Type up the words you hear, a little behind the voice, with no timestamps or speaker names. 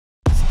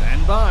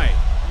Stand by.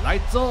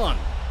 Lights on.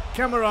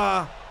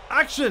 Camera.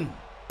 Action.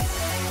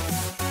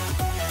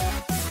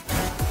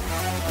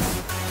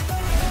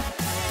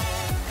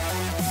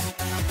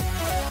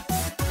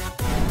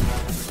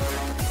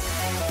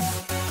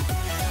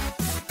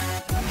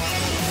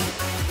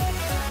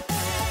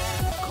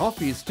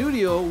 Coffee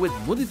Studio with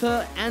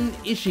Muditha and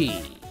Ishi.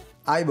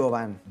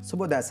 ආයිබෝවන්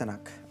සුබ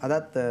දැසනක්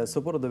අදත්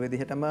සුපුරුදු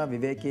විදිහටම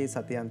විවේකී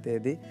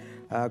සතියන්තයේදී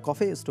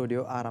කොෆි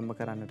ස්ටුඩියෝ ආරම්භ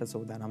කරන්නට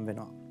සූදානම්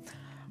වෙනවා.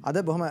 අද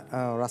බොහොම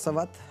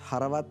රසවත්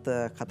හරවත්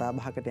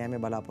කතාබහකට යෑමේ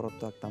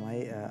බලාපොරොත්තුවක්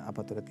තමයි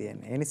අප තුළ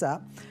තියෙන්නේ. ඒ නිසා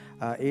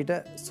ඊට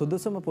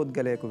සුදුසුම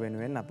පුද්ගලයෙකු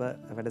වෙනුවෙන් අප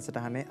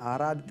වැඩසටහනේ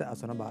ආරාධිත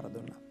අසුන බාර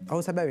දුන්නා.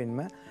 ඔහු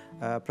සැබවින්ම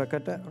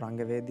ප්‍රකට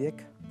රංගවේදියෙක්,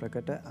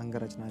 ප්‍රකට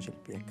අංගරචනා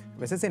ශිල්පියෙක්.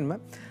 විශේෂයෙන්ම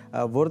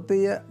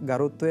වෘත්තීය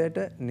ගරුත්වයට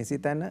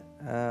නිසිතැන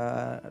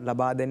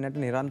ලබා දෙන්නට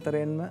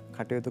නිරන්තරයෙන්ම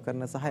කටයුතු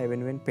කරන සහ ඒ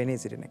වෙනුවෙන් පෙනී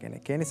සිටින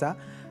කෙනෙක්. ඒ නිසා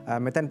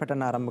මෙතෙන්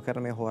පටන් ආරම්භ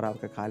කරන මේ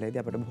හෝරාවක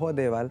කාලයේදී අපිට බොහෝ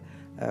දේවල්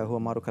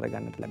හුවමාරු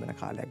කරගන්නට ලැබෙන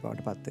කාලයක්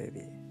බවට පත්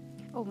වේවි.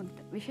 ඔව්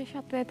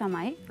විශේෂත්වය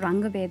තමයි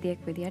රංගවේදියෙක්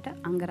විදියට,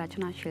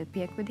 අංගරචනා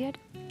ශිල්පියෙක් විදියට,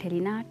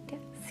 ටෙලිනාට්‍ය,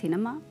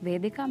 සිනමා,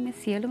 වේදිකා මේ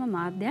සියලුම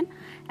මාධ්‍යයන්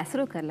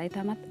ඇසුරු කරලා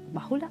ඉතාමත්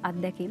බහුල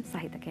අත්දැකීම්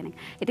සහිත කෙනෙක්.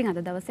 ඉතින්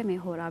අද දවසේ මේ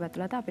හෝරාව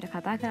ඇතුළත අපිට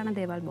කතා කරන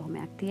දේවල්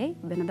බොහොමයක් තියෙයි.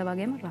 වෙනද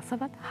වගේම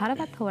රසවත්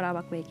හරවත්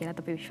හෝරාවක් වෙයි කියලා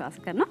අපි විශ්වාස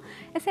කරනවා.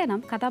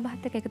 එසේනම්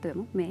කතාබහත් එක්ක එකතු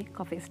වෙමු මේ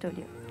කොෆි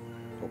ස්ටුඩියෝ.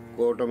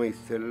 ඔක්කොටම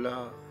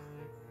ඉස්සෙල්ලා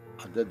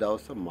අද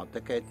දවස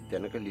මතක ඇති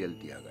තැනක ලියලා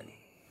තියාගනි.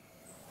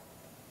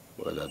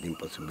 මොකද අදින්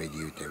පසු මේ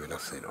ජීවිතේ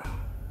වෙනස් වෙනවා.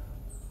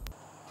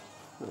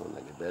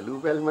 නෝනගේ බැලු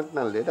බැල්මත්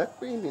නම්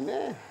ලෙඩක් වෙන්නේ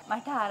නෑ.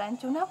 මට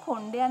ආරංචි වුණා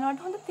කොණ්ඩේ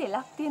යනකොට හොඳ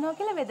තෙලක් තියෙනවා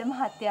කියලා වෙද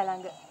මහත්තයා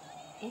ළඟ.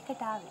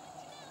 ඒකට ආවේ.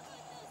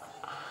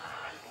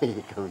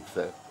 ඒක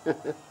උත්සාහ.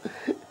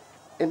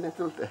 එන්න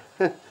තුල්ට.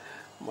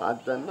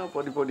 මාත් දන්නා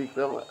පොඩි පොඩි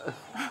ක්‍රම.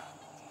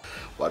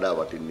 වඩා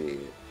වටින්නේ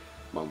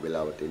මම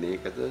වෙලාවට එන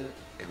එකද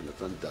එහෙම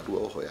නැත්නම්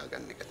දරුවව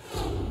හොයාගන්න එකද?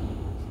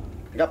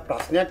 එක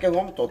ප්‍රශ්නයක්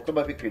අහුවම තොත්ත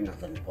බබික් වෙන්න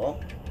හදන්නකෝ.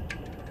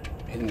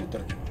 එන්න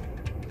උත්තර දෙන්න.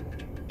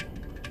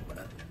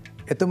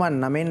 එතුමන්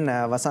නමින්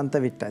වසන්ත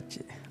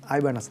විට්ටච්චි.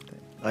 ආයිබෝන් වසන්ත.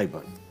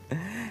 ආයිබෝන්.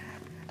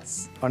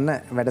 ඔන්න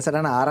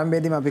වැඩසටහන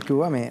ආරම්භයේදීම අපි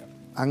කිව්වා මේ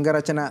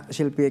අංගරචනා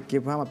ශිල්පියෙක්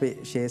කියපුවාම අපි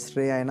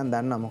ශාස්ත්‍රීය අය නම්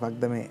දන්නවා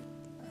මොකක්ද මේ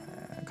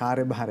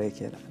කාර්යභාරය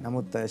කියලා.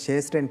 නමුත්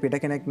ශාස්ත්‍රයෙන් පිට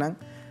කෙනෙක් නම්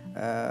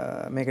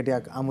මේක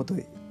ටිකක්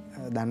අමුතුයි.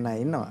 දන්න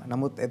අය ඉන්නවා.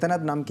 නමුත්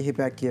එතනත් නම්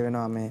කිහිපයක්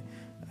කියවෙනවා මේ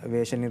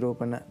වේශ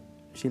නිරූපණ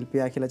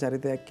ශිල්පියා කියලා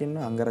චරිතයක්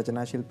ඉන්නවා,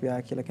 අංගරචනා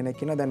ශිල්පියා කියලා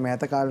කෙනෙක් ඉන්නවා. දැන්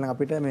මෑත කාලේ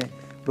අපිට මේ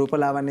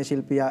රූපලාවන්‍ය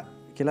ශිල්පියා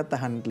කියලාත්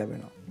අහන්න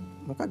ලැබෙනවා.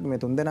 මොකක්ද මේ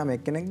තුන්දෙනාම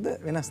එක්කෙනෙක්ද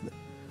වෙනස්ද?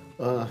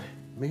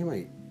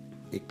 මෙහෙමයි.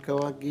 එක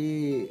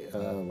වගේ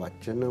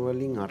වචන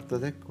වලින් අර්ථ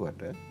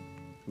දැක්වට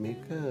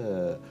මේක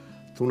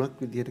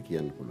තුනක් විදිහට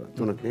කියන්න පුළුවන්.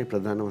 තුනක් නේ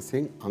ප්‍රධාන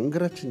වශයෙන්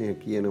අංගරචනය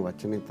කියන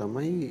වචනේ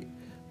තමයි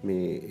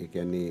මේ ඒ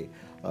කියන්නේ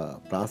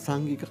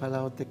ප්‍රාසංගික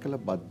කලාවත්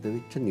එක්කලා බද්ධ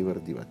වෙච්ච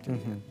නිවර්දි වචනය.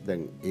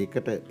 දැන්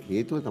ඒකට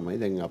හේතුව තමයි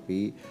දැන්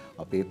අපි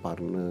අපේ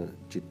පරණ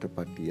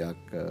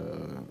චිත්‍රපටියක්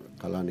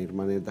කලා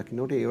නිර්මාණයක්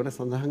දකින්නකොට ඒවට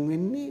සඳහන්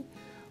වෙන්නේ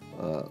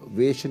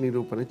වේශ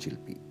නිරූපණ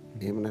ශිල්පී.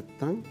 එහෙම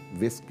නැත්නම්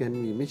වෙස්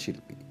ගැන්වීමේ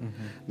ශිල්පී.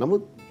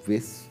 නමුත්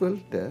වෙස්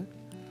වලට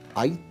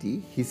අයිති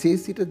හිසේ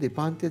සිට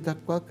දෙපාන්තය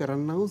දක්වා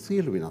කරන්නා වූ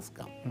සියලු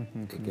වෙනස්කම්.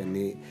 ඒ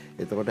කියන්නේ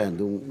එතකොට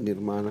ඇඳුම්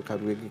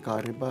නිර්මාණකරුවෙකුගේ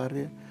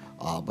කාර්යභාරය,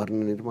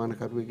 ආභරණ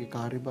නිර්මාණකරුවෙකුගේ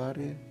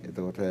කාර්යභාරය,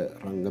 එතකොට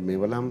රංග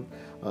මෙවලම්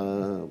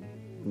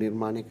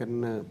නිර්මාණය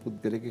කරන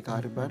පුද්ගලයාගේ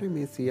කාර්යභාරය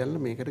මේ සියල්ල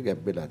මේකට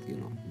ගැබ් වෙලා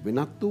තියෙනවා.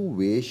 වෙනත් වූ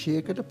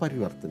වේශයකට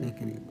පරිවර්තනය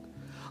කිරීම.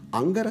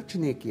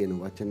 අංගරචනය කියන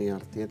වචනේ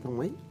අර්ථය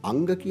තමයි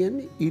අංග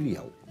කියන්නේ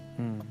ඉරියව්.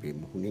 අපේ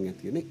මුහුණෙන්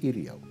ඇති වෙන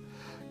ඉරියව්.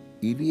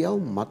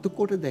 ඉරියව්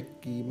මතුකොට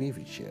දැක්වීමේ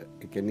විෂය.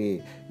 ඒ කියන්නේ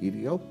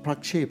ඉරියව්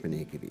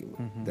ප්‍රක්ෂේපණය කිරීම.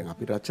 දැන්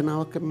අපි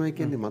රචනාවක් කරනවා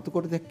කියන්නේ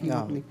මතුකොට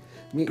දැක්වීමනේ.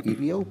 මේ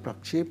ඉරියව්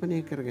ප්‍රක්ෂේපණය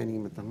කර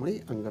ගැනීම තමයි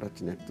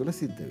අංගරචනයක් තුළ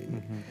සිද්ධ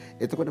වෙන්නේ.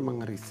 එතකොට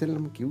මම අර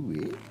ඉස්සෙල්ලම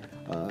කිව්වේ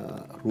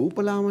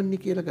රූපලාවන්‍ය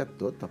කියලා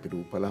ගත්තොත් අපි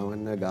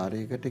රූපලාවන්‍ය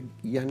ගාරයකට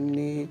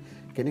යන්නේ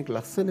කෙනෙක්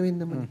ලස්සන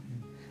වෙන්නමනේ.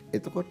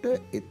 එතකොට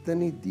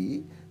එතනදී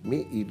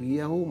මේ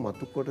ඉරියව්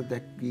මතුකොට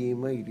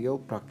දැක්වීම, ඉරියව්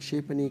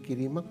ප්‍රක්ෂේපණය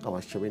කිරීමක්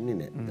අවශ්‍ය වෙන්නේ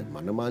නැහැ. දැන්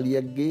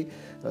මනමාලියක්ගේ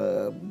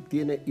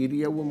තියෙන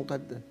ඉරියව්ව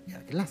මොකද්ද?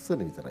 එයාගේ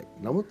ලස්සන විතරයි.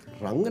 නමුත්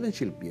රංගන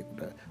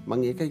ශිල්පියෙකුට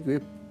මම ඒකයි කිව්වේ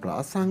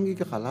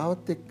ප්‍රාසංගික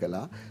කලාවත්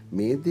එක්කලා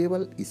මේ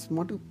දේවල්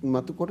ඉස්මතු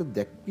මතුකොට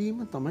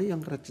දැක්වීම තමයි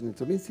අංගරචනය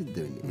තුළින් සිද්ධ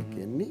වෙන්නේ. ඒ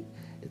කියන්නේ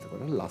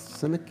එතකොට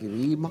ලස්සන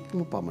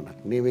කිරීමක්ම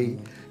පමණක් නෙවෙයි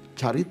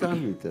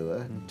චරිතාන්විතව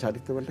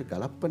චරිතවලට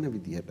ගලප්පන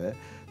විදිහට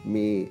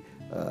මේ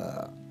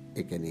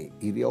ඒ කියන්නේ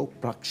ඉරියව්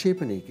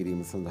ප්‍රක්ෂේපණය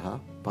කිරීම සඳහා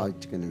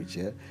පාවිච්චි කරන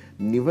විෂය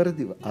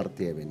නිවැරදි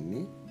අර්ථය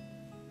වෙන්නේ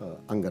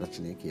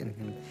අංගරචනය කියන එක.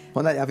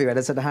 හොඳයි අපි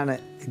වැඩසටහන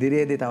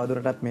ඉදිරියේදී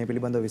තවදුරටත් මේ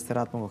පිළිබඳව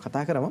විස්තරාත්මකව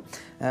කතා කරමු.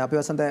 අපි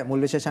වසන්ත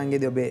මුල්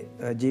විශේෂාංගයේදී ඔබේ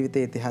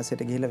ජීවිතයේ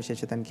ඉතිහාසයට ගිහිලා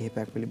විශේෂතන්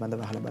කිහිපයක්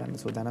පිළිබඳව අහලා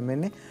බලන්න සූදානම්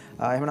වෙන්නේ.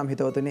 එහෙනම්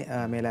හිතවතුනි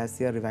මේ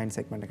ලෑස්තිය රිවයින්ඩ්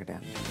සෙග්මන්ට් එකට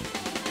යන්න.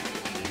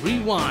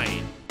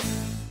 Rewind.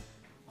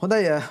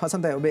 හොඳයි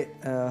වසන්තයි ඔබේ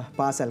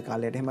පාසල්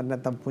කාලයට එහෙම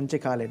නැත්නම් පුංචි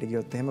කාලයට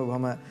ගියොත් එහෙම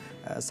බොහොම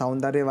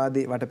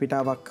සෞන්දර්යවාදී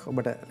වටපිටාවක්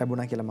ඔබට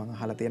ලැබුණා කියලා මම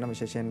අහලා තියෙනවා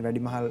විශේෂයෙන්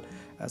වැඩිමහල්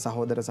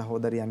සහෝදර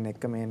සහෝදරියන්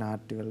එක්ක මේ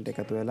නාට්‍ය වලට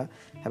එකතු වෙලා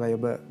හැබැයි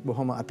ඔබ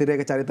බොහොම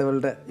අතිරේක චරිත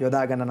වලට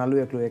යොදා ගන්න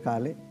නළුවෙක්ලු ඒ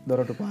කාලේ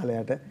දොරටු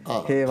පාලයට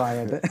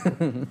හේවායට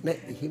නෑ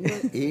එහෙම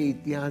ඒ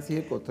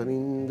ඉතිහාසයේ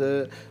කොතනින්ද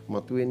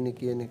මතුවෙන්නේ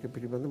කියන එක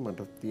පිළිබඳව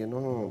මට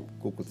තියෙනවා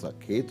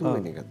කුකුසක් හේතු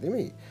වෙන එක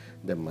නෙමෙයි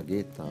දැන්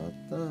මගේ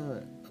තාත්තා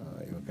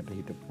ඒවකට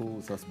හිටපු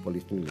උසස්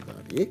පොලිස්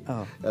නිලධාරියෙක්.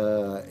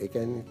 ඒ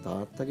කියන්නේ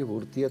තාත්තගේ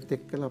වෘත්තියත්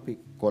එක්කලා අපි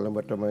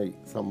කොළඹටමයි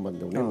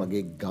සම්බන්ධ වුණේ.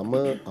 මගේ ගම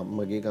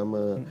අම්මගේ ගම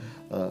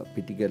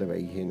පිටිගල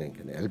වැයිහෙන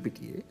කියන්නේ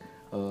ඇල්පිටියේ.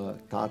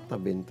 තාත්තා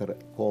බෙන්තර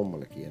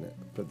කොමල කියන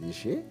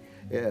ප්‍රදේශයේ.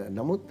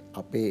 නමුත්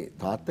අපේ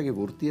තාත්තගේ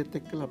වෘත්තියත්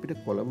එක්කලා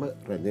අපිට කොළඹ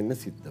රැඳෙන්න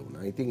සිද්ධ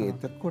වුණා. ඉතින්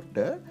එතකොට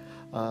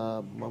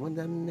මම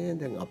දන්නේ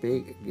දැන්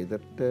අපේ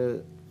ගෙදරට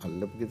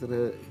අල්ලපු ගෙදර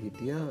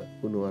හිටියා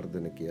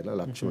ගුණවර්ධන කියලා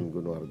ලක්ෂ්මන්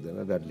ගුණවර්ධන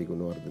ඩඩ්ලි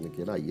ගුණවර්ධන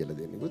කියලා අයියලා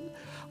දෙන්නෙකුත්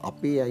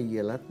අපේ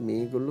අයියලත්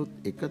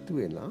මේගොල්ලොත් එකතු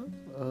වෙලා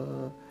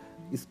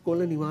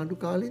ඉස්කෝලේ නිවාඩු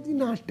කාලේදී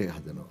නාට්‍ය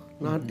හදනවා.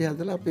 නාට්‍ය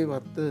හදලා අපේ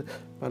වත්ත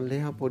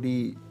පල්ලෙහා පොඩි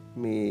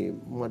මේ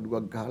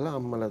මඩුවක් ගහලා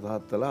අම්මලා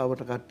තාත්තලා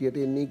අවට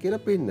කට්ටියට එන්නේ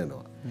කියලා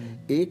පෙන්නනවා.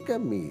 ඒක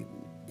මේ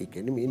ඒ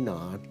කියන්නේ මේ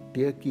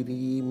නාට්‍ය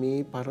කිරීමේ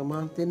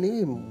පරමාර්ථය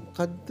නෙවෙයි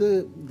මොකද්ද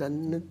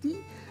දන්නේ නැති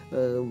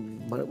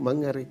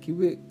මං අර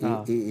කිව්වේ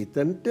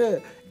එතනට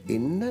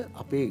එන්න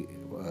අපේ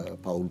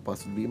පවුල්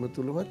පසුබීම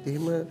තුලවත්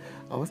එහෙම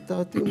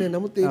අවස්ථාවක් තිබුණේ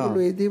නමුත්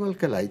ඒගොල්ලෝ ඒ දේවල්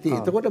කළා. ඉතින්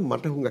එතකොට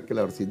මට හුඟක්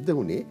වෙලාවට සිද්ධ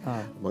වුණේ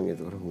මම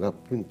ඒතකොට හුඟක්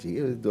පුංචි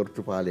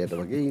දොරටු පාලයට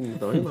වගේ ඉන්න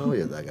තමයි මම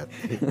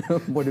යොදාගත්තේ.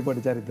 පොඩි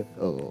පොඩි චරිත.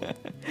 ඔව්.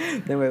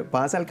 දැන්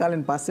පාසල්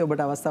කාලෙන් පස්සේ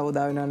ඔබට අවස්ථාව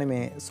උදා වෙනවානේ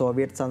මේ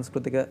සෝවියට්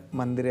සංස්කෘතික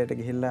මන්දිරයට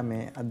ගිහිල්ලා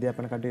මේ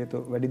අධ්‍යාපන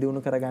කටයුතු වැඩි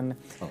දියුණු කරගන්න.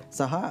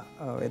 සහ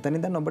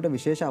එතනින් ඔබට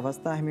විශේෂ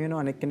අවස්ථා හිමි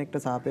වෙනවා අනෙක්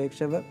කෙනෙක්ට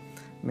සාපේක්ෂව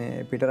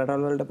මේ පිට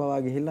රටවල් වලට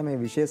පවා ගිහිල්ලා මේ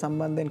විෂය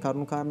සම්බන්ධයෙන්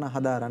කරුණු කාරණා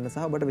හදාරන්න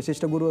සහ ඔබට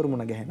විශිෂ්ට ගුරුවරු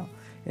මුණ ගැහෙනවා.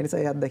 ඒ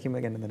නිසා ඒ අත්දැකීම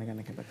ගැන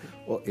දැනගන්න කැමතියි.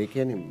 ඔව් ඒ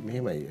කියන්නේ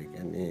මෙහෙමයි. ඒ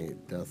කියන්නේ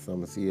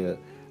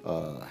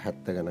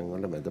 1970 ගණන්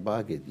වල මැද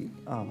භාගයේදී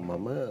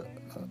මම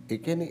ඒ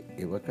කියන්නේ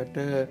එවකට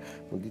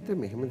මුදිත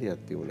මෙහෙම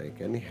දෙයක් තිබුණා. ඒ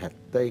කියන්නේ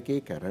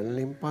 71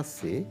 කැරන්ලෙන්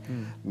පස්සේ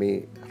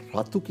මේ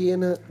රතු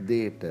කියන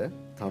දෙයට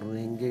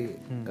තරුණයන්ගේ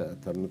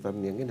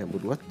තරුණියන්ගේ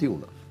නැඹුරුවක්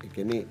තියුණා. ඒ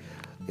කියන්නේ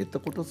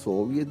එතකොට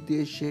සෝවියට්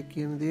දේශය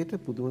කියන දෙයට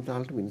පුදුම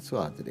තාලට මිනිස්සු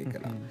ආදරය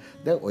කළා.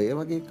 දැන් ඔය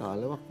වගේ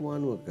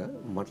කාලවකවානුවක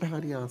මට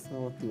හරි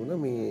ආසාවක් තිබුණා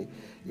මේ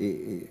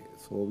ඒ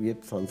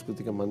සෝවියට්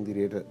සංස්කෘතික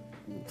මන්දිරයට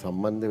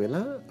සම්බන්ධ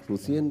වෙලා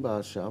රුසියන්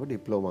භාෂාව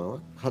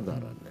ඩිප්ලෝමාවක්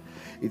හදාරන්න.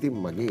 ඉතින්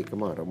මගේ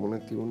එකම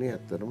අරමුණ තිබුණේ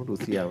ඇත්තටම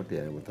රුසියාවට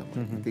යෑම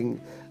තමයි. ඉතින්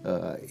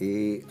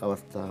ඒ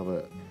අවස්ථාව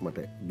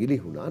මට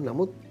ගිලිහුණා.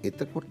 නමුත්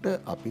එතකොට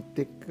අපිත්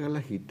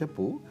එක්කලා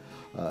හිටපු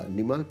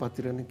නිමල්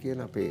පතිරණ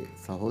කියන අපේ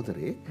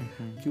සහෝදරේ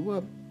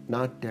කිව්වා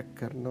නාට්‍යයක්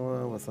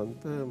කරනවා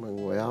වසන්ත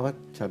මම ඔයාවත්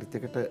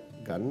චරිතයකට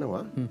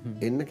ගන්නවා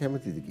එන්න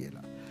කැමතිද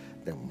කියලා.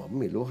 දැන් මම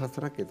මෙලෝ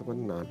හතරක්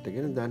එතකොට නාට්‍ය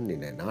ගැන දන්නේ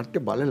නැහැ. නාට්‍ය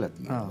බලලා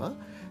තියෙනවා.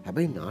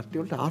 හැබැයි නාට්‍ය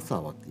වලට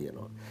ආසාවක්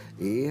තියෙනවා.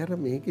 ඒ අර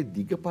මේකේ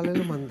දිග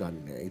පළල මම දන්නේ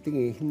නැහැ. ඉතින්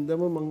ඒ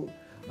හින්දාම මම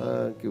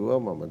කිව්වා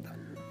මම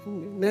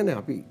දන්නේ නෑ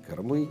අපි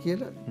කරමුයි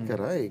කියලා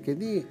කරා.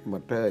 ඒකෙදි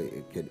මට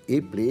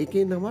ඒ ප්ලේ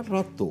එකේ නම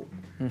රත්තෝ.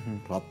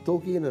 රත්තෝ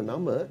කියන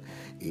නම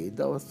ඒ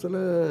දවස්වල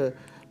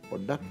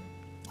පොඩ්ඩක්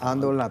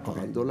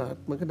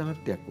ආందోලනාත්මක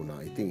නාට්‍යයක්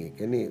වුණා. ඉතින් ඒ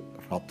කියන්නේ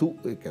රතු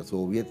ඒක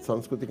සෝවියට්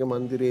සංස්කෘතික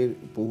මන්දිරේ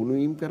පුහුණු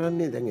වීම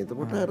කරන්නේ දැන්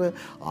එතකොට අර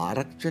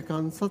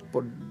ආරක්ෂකංශත්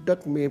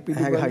පොඩ්ඩක් මේ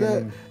පිළිබඳ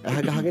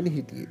ඇහ ගහගෙන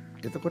හිටියේ.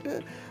 එතකොට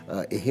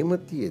එහෙම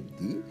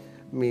තියෙද්දි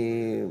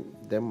මේ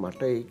දැන්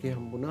මට ඒකේ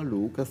හම්බුණා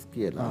ලූකස්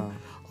කියලා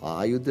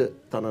ආයුධ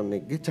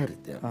තනන්නෙක්ගේ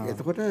චරිතයක්.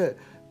 එතකොට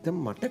දැන්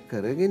මට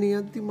කරගෙන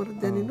යද්දි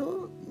මට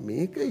දැනෙනවා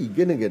මේක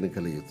ඉගෙනගෙන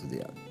කළ යුතු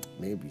දෙයක්.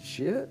 මේ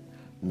විෂය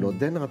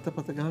නොදැන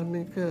අතපත ගන්න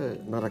එක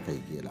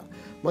නරකයි කියලා.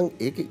 මං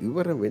ඒක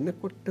ඉවර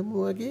වෙනකොටම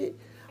වගේ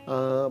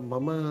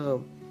මම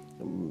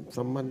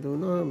සම්බන්ධ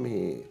වුණා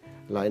මේ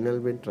ලයිනල්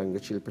වෙන්ට් රංග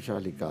ශිල්ප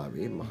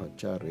ශාලිකාවේ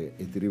මහාචාර්ය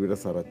ඉදිරිවිර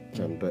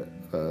සරච්චන්ට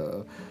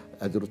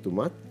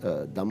ඇදුරුතුමත්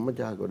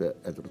ධම්මජාගොඩ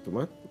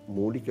ඇදුරුතුමත්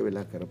මූලික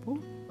වෙලා කරපු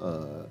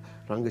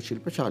රංග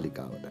ශිල්ප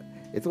ශාලිකාවට.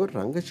 එතකොට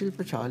රංග ශිල්ප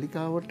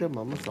ශාලිකාවට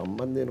මම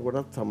සම්බන්ධ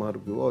වෙනකොටත්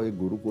සමහරු කිව්වා ඔය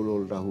ගුරුකුල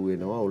වලට අහු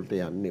වෙනවා වලට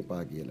යන්න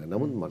එපා කියලා.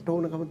 නමුත් මට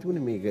ඕනකම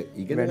තිබුණේ මේක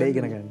ඉගෙන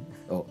ගන්න.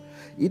 ඔව්.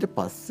 ඊට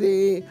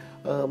පස්සේ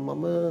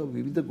මම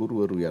විවිධ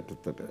ගුරුවරු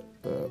යටතට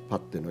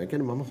පත් වෙනවා. ඒ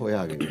කියන්නේ මම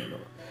හොයාගෙන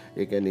යනවා.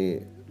 ඒ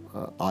කියන්නේ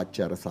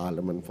ආචාර්ය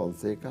සාලමන්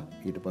ෆොන්සේකා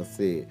ඊට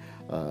පස්සේ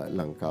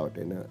ලංකාවට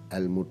එන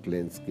ඇල්මුට්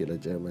ලෙන්ස් කියලා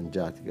ජර්මන්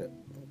ජාතික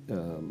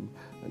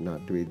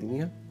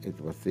නාට්‍යවේදිනිය.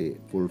 ඊට පස්සේ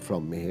ෆුල්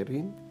ෆ්‍රොම්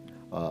මෙහෙරින්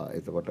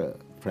එතකොට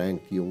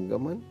ෆ්‍රැන්ක්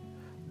යුංගමන්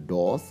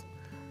ඩෝස්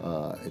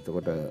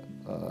එතකොට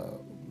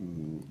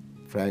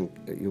ෆ්‍රැන්ක්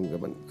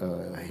යුංගමන්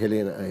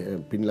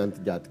හෙලේන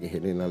පින්ලන්ත ජාතික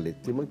හෙලේනා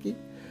ලෙත්තිමකි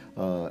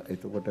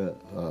එතකොට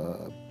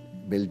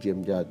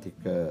බෙල්ජියම් ජාතික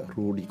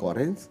රූඩි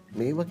කොරෙන්ස්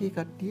මේ වගේ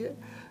කට්ටිය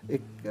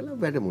එක්කලා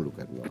වැඩමුළු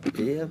කරනවා.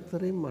 ඒ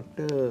අතරේ මට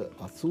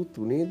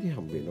 83 දී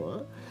හම්බ වෙනවා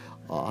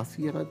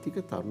ආසියාතික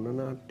තරුණ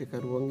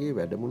නාට්‍යකරුවන්ගේ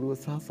වැඩමුළුව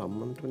සහ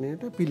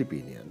සම්මන්ත්‍රණයට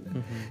පිලිපීන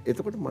යන්න.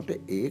 එතකොට මට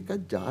ඒක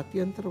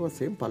ජාත්‍යන්තර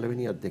වශයෙන්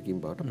පළවෙනි අත්දැකීම්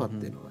බවට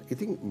පත් වෙනවා.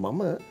 ඉතින්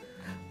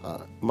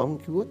මම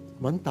කිව්වොත්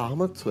මං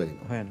තාමත්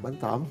සොයනවා. මං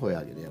තාම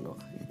හොයාගෙන යනවා.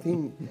 ඉතින්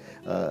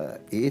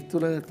ඒ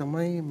තුළ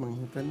තමයි මං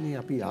හිතන්නේ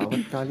අපි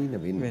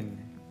ආවත්කාලීන වෙන්නේ.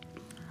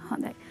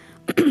 හොඳයි.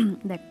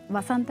 දැන්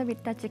වසන්ත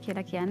විට්ටච්ච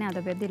කියලා කියන්නේ අද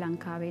වෙද්දී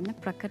ලංකාවේ ඉන්න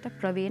ප්‍රකට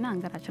ප්‍රවීණ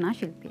අංග රචනා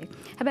ශිල්පියෙක්.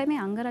 හැබැයි මේ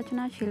අංග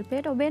රචනා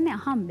ශිල්පයට ඔබ එන්නේ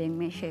අහම්බෙන්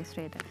මේ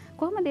ශාස්ත්‍රයට.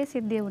 කොහොමද ඒ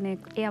සිද්ධිය වුනේ?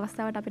 ඒ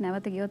අවස්ථාවට අපි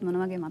නැවත ගියොත් මොන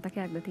වගේ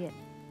මතකයක්ද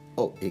තියෙන්නේ?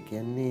 ඔව් ඒ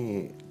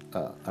කියන්නේ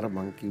අර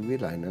මං කිව්වේ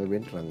ලයිනල්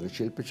වෙන්ට් රංග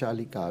ශිල්ප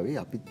ශාලිකාවේ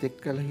අපිත්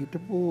එක්කලා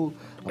හිටපු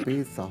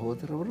අපේ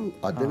සහෝදරවරු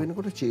අද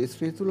වෙනකොට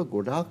ශාස්ත්‍රය තුල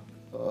ගොඩාක්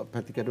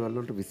පැතිකඩවල්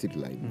වලට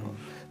විසිටලා ඉන්නවා.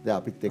 දැන්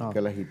අපිත්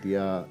එක්කලා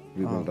හිටියා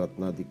විමල්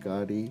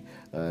රත්නාධිකාරී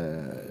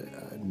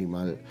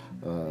නිමල්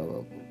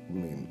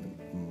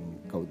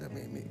කවුද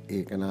මේ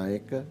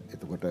ඒකනායක,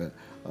 එතකොට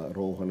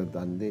රෝහණ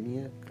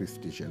දන්දෙනිය,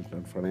 ක්‍රිස්ටි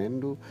ෂෙල්ටන්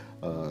ෆර්නෑන්ඩෝ,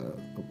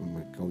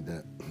 කවුද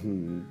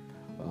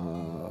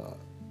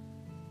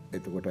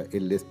එතකොට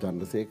එල්.එස්.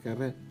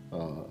 චන්ද්‍රසේකර,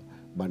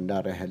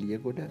 බණ්ඩාර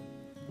හැලියගොඩ,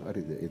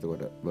 හරිද?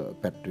 එතකොට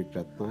පැට්‍රික්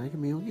රත්නායක,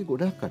 මේ වගේ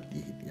ගොඩාක්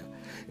කට්ටිය හිටියා.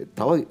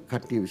 තව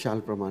කට්ටිය විශාල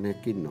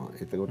ප්‍රමාණයක් ඉන්නවා.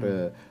 එතකොට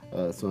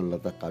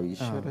සොන්ලතා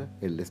කවිශ්වර,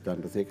 එල්.එස්.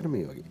 චන්ද්‍රසේකර,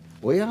 මේ වගේ.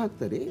 ඔය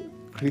අතරේ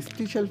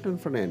ක්‍රිස්ටි ෂෙල්ටන්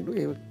ෆර්නෑන්ඩෝ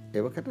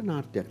එවකට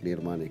නාට්‍යයක්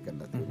නිර්මාණය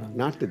කරලා තියෙනවා.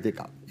 නාට්‍ය දෙකක්.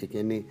 ඒ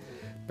කියන්නේ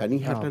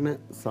පැණිහටන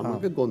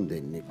සමග ගොන්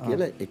දෙන්නේ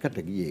කියලා එකට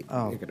ගියේ.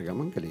 එකට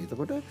ගමන් කළේ.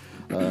 එතකොට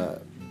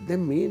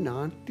දැන් මේ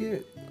නාට්‍ය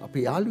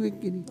අපේ යාළුවෙක්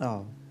කෙනෙක්.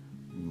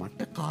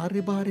 මට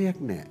කාර්යභාරයක්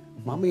නැහැ.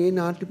 මම ඒ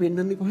නාට්‍ය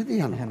පෙන්වන්නේ කොහෙද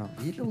යනවා.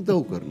 ඊට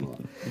උදව් කරනවා.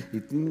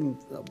 ඉතින්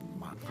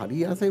හරි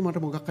ආසයි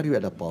මට මොකක් හරි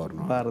වැඩක්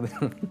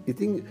පවරනවා.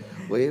 ඉතින්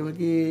ඔය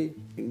වගේ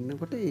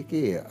ඉන්නකොට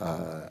ඒකේ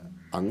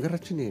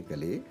අංගරචනය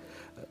කළේ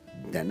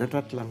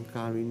දැනටත්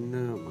ලංකාවේ ඉන්න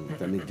මම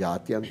හිතන්නේ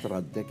ජාත්‍යන්තර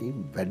අධ්‍යක්ෂකයින්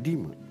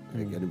වැඩිම,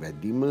 ඒ කියන්නේ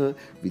වැඩිම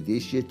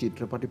විදේශීය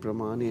චිත්‍රපටි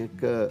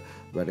ප්‍රමාණයක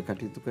වැඩ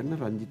කටයුතු කරන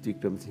රංජිත්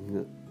වික්‍රමසිංහ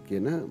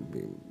කියන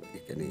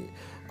ඒ කියන්නේ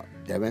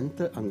දැවැන්ත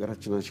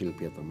අංගරචනා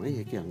ශිල්පියා තමයි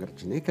ඒකේ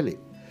අංගරචනය කළේ.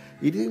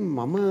 ඉතින්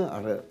මම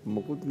අර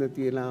මොකුත්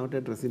නැති වෙලාවට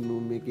ඩ්‍රෙසින්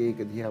රූම් එකේ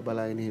එක දිහා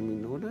බලාගෙන එහෙම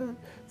ඉන්නකොට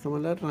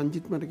සමහරවිට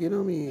රංජිත් මට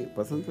කියනවා මේ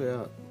වසන්ත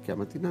ඔයා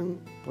කැමති නම්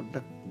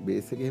පොඩ්ඩක්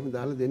බේස් එක එහෙම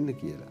දාලා දෙන්න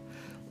කියලා.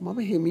 මම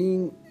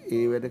හෙමින්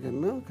ඒ වැඩ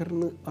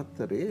කරන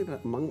අතරේ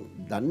මං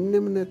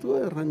දන්නේම නැතුව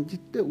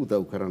රංජිත්ට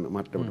උදව් කරන්න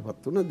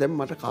මට්ටමටපත් වුණා. දැන්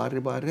මට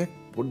කාර්යභාරයක්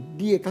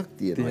පොඩ්ඩි එකක්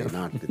තියෙනවා ඒ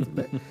නාට්‍ය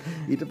තුළ.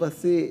 ඊට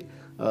පස්සේ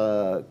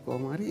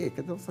කොහොම හරි එක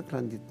දවසක්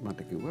රංජිත්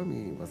මට කිව්වා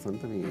මේ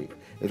වසන්ත මේ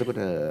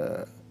එතකොට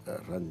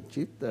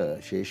රංජිත්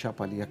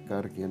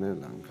ශේෂාපලියක්කාර කියන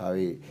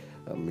ලංකාවේ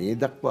මේ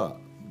දක්වා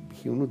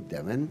හිවුණු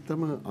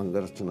දැවැන්තම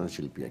අංගරචනා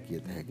ශිල්පියා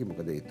කියත හැකි.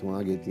 මොකද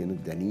එතුමාගේ තියෙන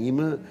දැනීම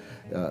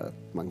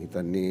මං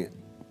හිතන්නේ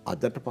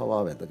අදට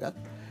පවා වැදගත්.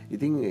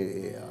 ඉතින්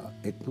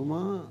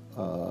එතුමා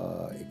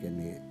ඒ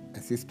කියන්නේ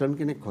ඇසිස්ටන්ට්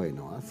කෙනෙක්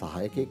හොයනවා,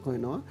 සහායකයෙක්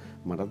හොයනවා.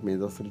 මටත් මේ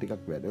දවස්වල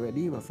ටිකක් වැඩ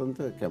වැඩි.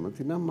 වසන්ත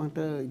කැමති නම්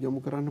මට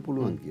යොමු කරන්න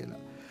පුළුවන්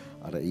කියලා.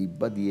 අර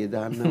ඉබ්බා දියේ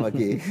දාන්න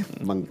වගේ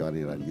මං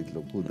කානේ රංජිත්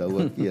ලොකු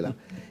උදව්වක් කියලා.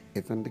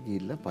 එතනට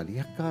ගිහිල්ලා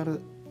පලියක්කාර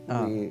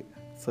මේ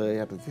සර්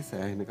යටතේ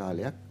සෑහෙන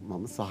කාලයක්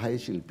මම සහාය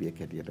ශිල්පියෙක්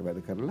හැටියට වැඩ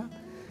කරලා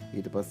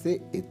ඊට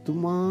පස්සේ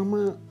එතුමාම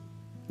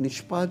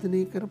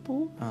නිෂ්පාදනය කරපු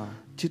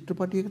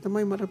චිත්‍රපටයක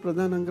තමයි මට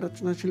ප්‍රධාන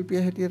අංගරචනා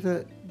ශිල්පියා හැටියට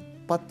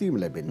පත්වීම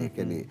ලැබෙන්නේ. ඒ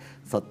කියන්නේ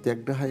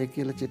සත්‍යග්‍රහය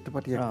කියලා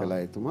චිත්‍රපටයක් කළා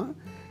එතුමා.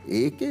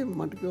 ඒකේ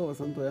මට කිව්වා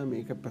වසන්ත ඔයා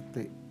මේක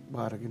පැත්තේ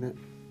බාරගෙන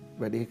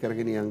වැඩේ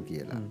කරගෙන යන්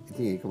කියලා.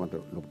 ඉතින් ඒක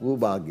මට ලොකු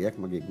භාග්යක්.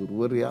 මගේ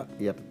ගුරුවරයා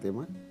යටතේම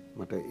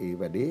මට ඒ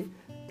වැඩේ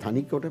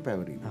තනිකොට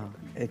පැවරීම.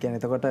 ඒ කියන්නේ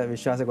එතකොට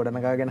විශ්වාසය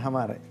ගොඩනගාගෙන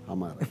හමාරයි.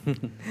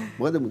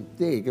 මොකද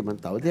මුත්තේ ඒක මම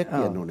තව දෙයක්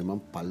කියන්න ඕනේ.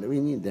 මම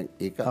පළවෙනි දැන්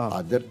ඒක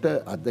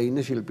අද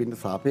ඉන්න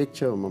ශිල්පීන්ට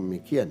සාපේක්ෂව මම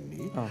මේ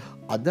කියන්නේ.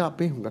 අද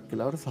අපේ හුඟක්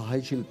වෙලාවට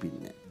සහාය ශිල්පීන්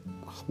නැහැ.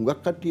 හුඟක්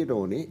කට්ටියට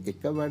ඕනේ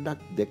එක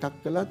වැඩක් දෙකක්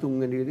කළා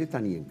තුන්වෙනි වෙලේ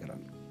තනියෙන්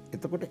කරන්න.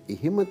 එතකොට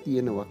එහෙම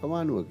තියෙන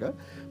වකවානුවක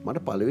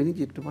මට පළවෙනි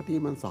චිත්‍රපටයේ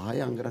මම සහාය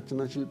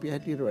අංගරචනා ශිල්පියා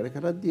හැටියට වැඩ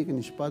කරද්දී ඒක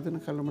නිෂ්පාදන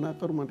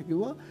කළමනාකරු මට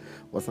කිව්වා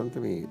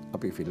වසන්ත මේ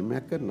අපි ෆිල්ම්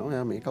එකක් කරනවා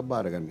ඔයා මේකක්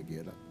බාර ගන්න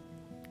කියලා.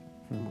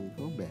 මම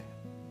කිව්වා බෑ.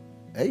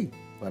 ඇයි?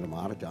 වර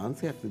මාර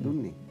chance එකක්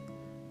දුන්නේ.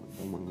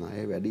 මම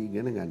ආයේ වැඩ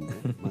ඉගෙන ගන්න.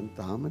 මම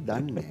තාම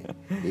දන්නේ නැහැ.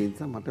 ඒ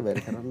නිසා මට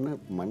වැඩ කරන්න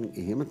මම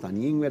එහෙම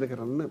තනියෙන් වැඩ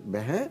කරන්න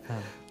බෑ.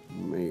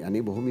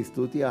 අනේ බොහොම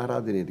ස්තුතියි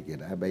ආරාධනයට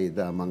කියලා. හැබැයි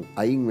එදා මං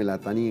අයින් වෙලා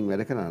තනියෙන්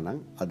වැඩ කරා නම්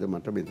අද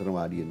මට මෙතන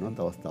වාඩි වෙන්නවත්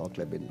අවස්ථාවක්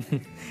ලැබෙන්නේ.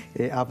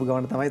 ඒ ආපු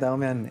ගමන තමයි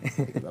තවම යන්නේ.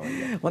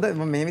 හොඳයි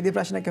මම මේ විදිහේ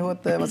ප්‍රශ්නයක්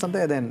අහුවොත්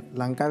වසන්තය දැන්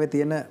ලංකාවේ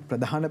තියෙන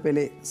ප්‍රධාන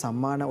පෙළේ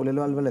සම්මාන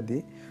උළෙලවල්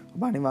වලදී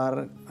ඔබ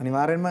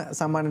අනිවාර්යෙන්ම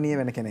සම්මානනීය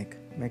වෙන කෙනෙක්.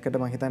 මේකට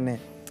මම හිතන්නේ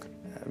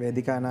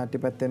වේදිකා නාට්‍ය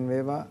පැත්තෙන්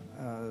වේවා,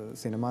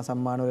 සිනමා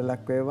සම්මාන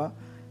උළෙලක් වේවා,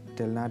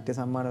 ටෙල් නාට්‍ය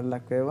සම්මාන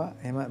උළෙලක් වේවා.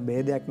 එහෙම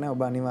ભેදයක් නැහැ.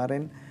 ඔබ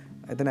අනිවාර්යෙන්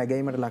එතන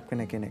ඇගීමට ලක්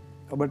වෙන කෙනෙක්.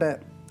 ඔබට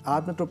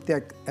ආත්ම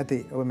තෘප්තියක් ඇති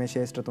ඔබ මේ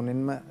ශේෂ්ත්‍ර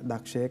තුනෙන්ම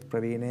දක්ෂයෙක්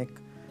ප්‍රවීණයෙක්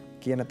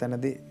කියන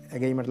තැනදී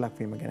ඇගීමට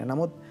ලක්වීම ගැන.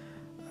 නමුත්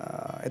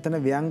එතන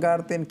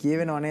ව්‍යංගාර්ථයෙන්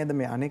කියවෙනව නේද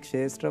මේ අනෙක්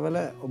ශේෂ්ත්‍රවල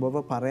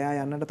ඔබව පරයා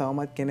යන්නට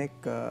තවමත්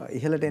කෙනෙක්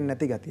ඉහළට එන්නේ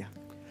නැති ගතියක්.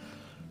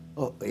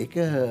 ඔව් ඒක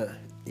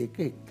ඒක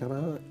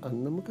එක්තරා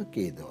අන්නමක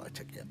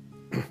ඛේදවාචකයක්.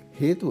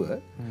 හේතුව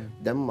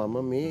දැන් මම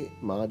මේ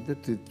මාධ්‍ය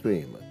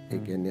ත්‍රිත්වයේම ඒ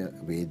කියන්නේ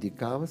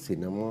වේදිකාව,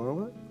 සිනමාව,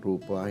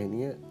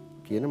 රූපවාහිනිය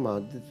කියන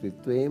මාධ්‍ය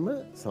ත්‍රිත්වයේම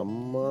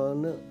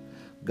සම්මාන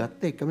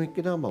ගත්ත එකම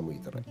එක්කෙනා මම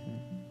විතරයි.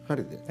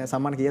 හරිද?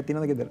 සම්මාන කීයක්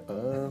තියෙනවද ගෙදර?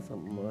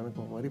 සම්මාන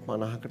කොහොම හරි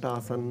 50කට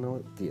ආසන්නව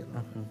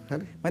තියෙනවා.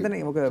 හරි. මම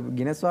හිතන්නේ මොක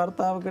ගිනස්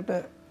වාර්තාවකට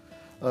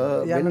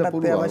යන්නත්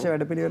අවශ්‍ය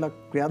වැඩපිළිවෙලක්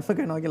ක්‍රියාත්මක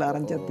කරනවා කියලා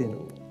ආරංචියක්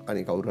තියෙනවා.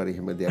 අනේ කවුරු හරි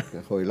එහෙම දෙයක්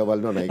හොයලා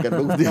බලනවා නේද? ඒක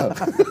ලොකු දෙයක්.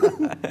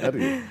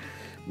 හරි.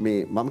 මේ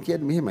මම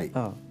කියන්නේ මෙහෙමයි.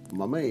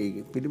 මම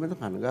ඒ පිළිබඳ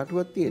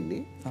කනගාටුවක්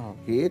තියෙන්නේ.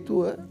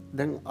 හේතුව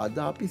දැන් අද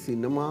අපි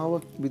සිනමාව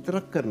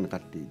විතරක් කරන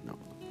කට්ටිය ඉන්නවා.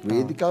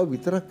 වේදිකාව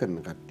විතරක් කරන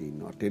කට්ටිය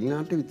ඉන්නවා.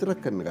 ටෙලිනාට්‍ය විතරක්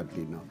කරන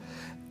කට්ටිය ඉන්නවා.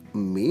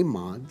 මේ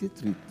මාධ්‍ය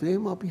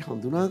ත්‍රිත්වයම අපි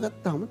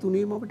හඳුනාගත්තාම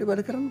තුනේම අපිට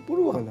වැඩ කරන්න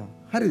පුළුවන්.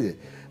 හරිද?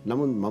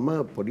 නමුත් මම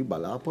පොඩි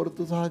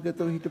බලාපොරොත්තු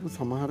සහගතව හිටපු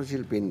සමහර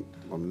ශිල්පීන්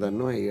මම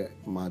දන්නවා ඒ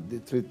මාධ්‍ය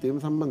ත්‍රිත්වයේම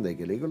සම්බන්ධයි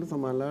කියලා. ඒගොල්ලෝ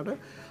සමහරලාට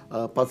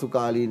පසු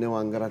කාලීනව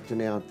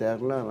අංගරචනය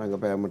අතහැරලා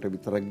රංගපෑමට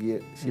විතරක් ගිය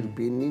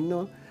ශිල්පීන්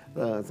ඉන්නවා.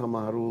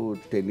 සමහරු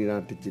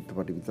ටෙලිනාට්‍ය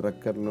චිත්‍රපට විතරක්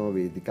කරනවා,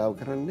 වේදිකාව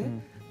කරන්නේ.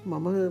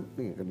 මම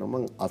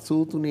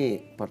 83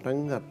 පටන්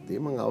ගත්තේ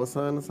මම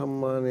අවසාන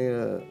සම්මානය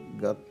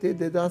ගත්තේ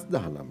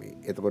 2019.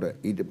 එතකොට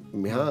ඊට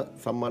මෙහා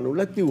සම්මාන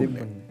වල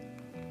තිබුණේ.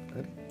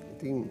 හරි.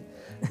 ඉතින්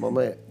මම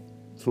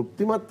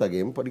තෘප්තිමත්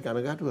වගේම පොඩි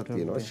කනගාටුවක්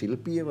තියෙනවා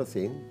ශිල්පීය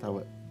වශයෙන් තව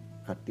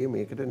කට්ටිය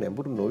මේකට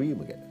නැඹුරු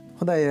නොවීම ගැන.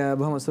 හොඳයි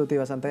බොහොම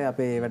ස්තුතියි වසන්තයි.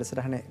 අපේ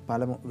වැඩසටහනේ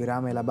පළමු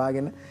විරාමය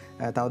ලබාගෙන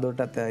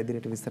තවදුරටත්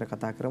ඉදිරියට විස්තර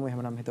කතා කරමු.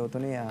 එහෙමනම්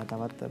හිතවතුනි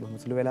තවත් බොහොම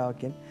සුළු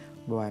වෙලාවකින්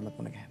ඔබ වයමත්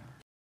මුණ ගැහෙනවා.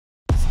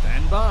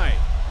 Stand by.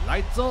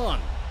 Lights on.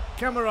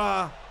 Camera.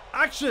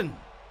 Action.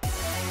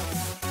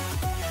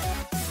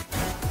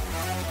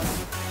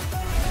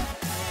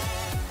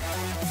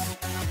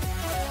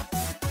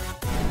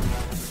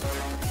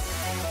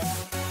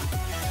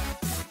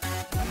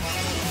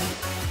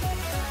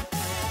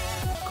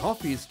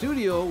 Coffee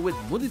Studio with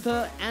Muditha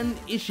and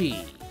Ishi.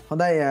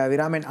 හොඳයි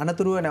විරාමෙන්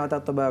අනතුරුව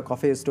නැවතත් ඔබ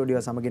කොෆේ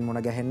ස්ටුඩියෝ සමගින් මුණ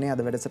ගැහෙන්නේ. අද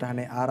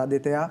වැඩසටහනේ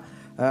ආරාධිතයා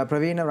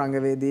ප්‍රවීණ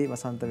රංගවේදී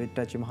වසන්ත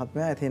විට්ටච්චි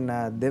මහත්මයා. ඉතින්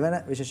දෙවන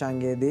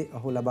විශේෂාංගයේදී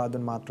ඔහු ලබා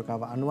දුන්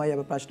මාතෘකාව අනුවයි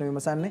අප ප්‍රශ්න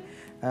විමසන්නේ.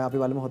 අපි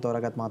බලමු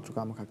තෝරාගත්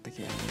මාතෘකාව මොකක්ද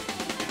කියලා.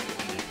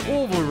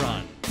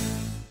 Overrun.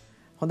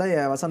 හොඳයි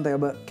වසන්ත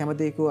ඔබ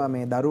කැමති කිව්වා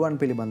මේ දරුවන්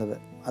පිළිබඳව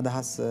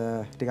අදහස්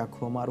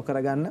ටිකක් හොමාරු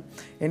කරගන්න.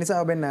 ඒ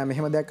නිසා ඔබෙන්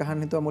මෙහෙම දෙයක්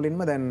අහන්න හිතුවා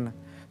මුලින්ම. දැන්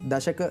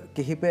දශක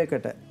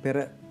කිහිපයකට පෙර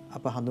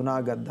අප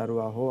හඳුනාගත්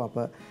දරුවා හෝ අප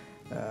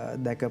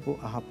දැකපු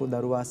අහපු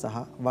දරුවා සහ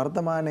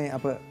වර්තමානයේ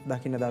අප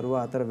දකින්න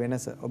දරුවා අතර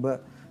වෙනස ඔබ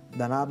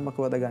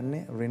ධනාත්මකවද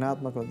ගන්නේ,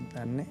 ඍණාත්මකවද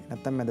ගන්නේ,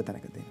 නැත්නම් මැද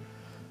තැනක තියෙනවා?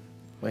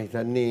 මම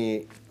හිතන්නේ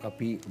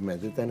අපි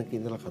මැද තැනක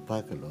ඉඳලා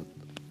කතා කළොත්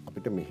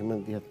අපිට මෙහෙම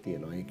දෙයක්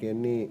තියෙනවා. ඒ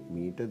කියන්නේ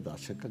මීට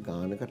දශක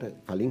ගානකට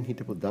කලින්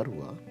හිටපු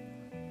දරුවා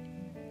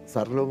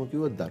සරලවම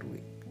කිව්වොත්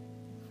දරුවෙක්.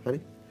 හරි?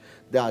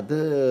 දැන් අද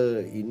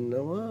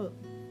ඉන්නවා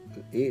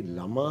ඒ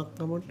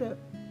ළමාකමට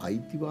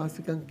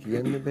අයිතිවාසිකම්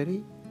කියන්න බැරි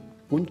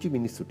පුංචි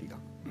මිනිස්සු ටිකක්.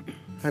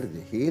 හරිද?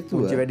 හේතුව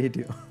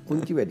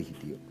පුංචි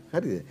වැඩිහිටියෝ.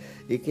 හරිද?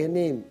 ඒ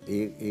කියන්නේ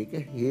ඒක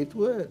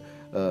හේතුව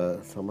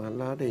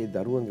සමහරලාට ඒ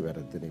දරුවන්ගේ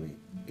වැරද්ද නෙමෙයි.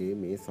 ඒ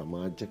මේ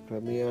සමාජ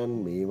ක්‍රමයන්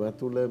මේවා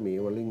තුළ මේ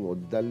වලින්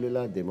ඔද්දල්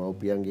වෙලා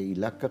දෙමව්පියන්ගේ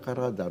ඉලක්ක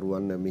කරා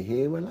දරුවන්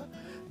මෙහෙवला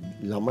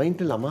ළමයින්ට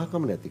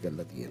ළමාකම නැති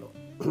කරලා තියෙනවා.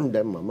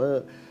 දැන් මම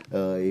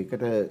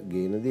ඒකට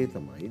ගේන දේ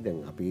තමයි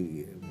දැන් අපි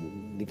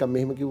නිකන්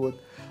මෙහෙම කිව්වොත්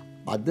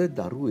අද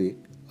දරුවෙක්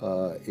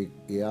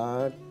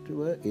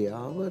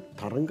එයාව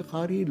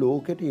තරංගකාරී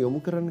ලෝකෙට යොමු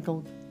කරන්න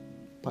කවුද?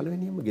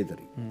 පළවෙනියම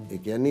ගෙදරින්. ඒ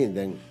කියන්නේ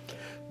දැන්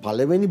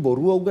පළවෙනි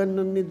බොරුව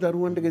උගන්වන්නේ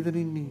දරුවන්ට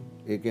ගෙදරින්නේ.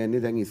 ඒ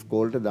කියන්නේ දැන්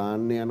ඉස්කෝලේට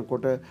දාන්න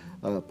යනකොට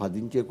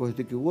පදිංචිය කොහෙද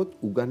කිව්වොත්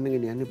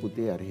උගන්වගෙන යන්නේ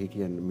පුතේ අරහෙ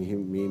කියන්නේ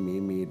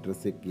මේ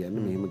ඇඩ්‍රස් එක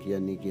කියන්නේ මෙහෙම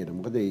කියන්නේ කියන.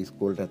 මොකද ඒ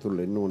ඉස්කෝලේට ඇතුල්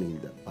වෙන්න ඕනේ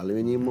හින්දා.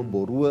 පළවෙනියම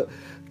බොරුව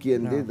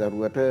කියන්නේ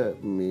දරුවට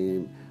මේ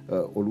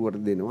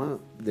ඔළුවට දෙනවා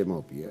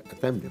දෙමව්පිය.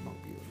 ඇතැම්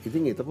දෙමව්පිය.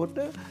 ඉතින් එතකොට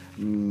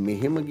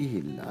මෙහෙම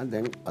ගිහිල්ලා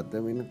දැන් අද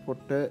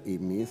වෙනකොට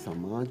මේ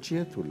සමාජය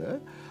තුළ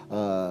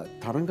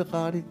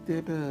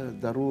තරංගකාරීත්වයට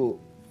දරුවෝ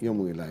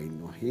යොමු වෙලා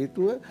ඉන්නවා.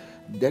 හේතුව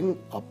දැන්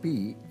අපි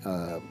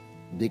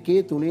 2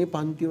 3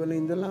 පන්ති වල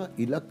ඉඳලා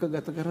ඉලක්ක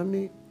ගත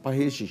කරන්නේ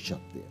 5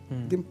 ශිෂ්‍යත්වය.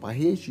 ඉතින්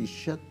 5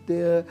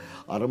 ශිෂ්‍යත්වය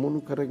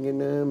අරමුණු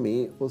කරගෙන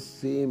මේ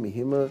ඔස්සේ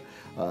මෙහෙම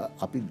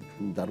අපි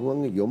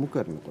දරුවන් යොමු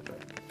කරනකොට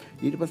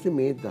ඊට පස්සේ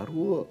මේ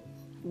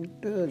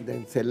දරුවෝට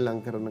දැන් සෙල්ලම්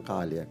කරන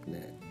කාලයක්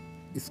නැහැ.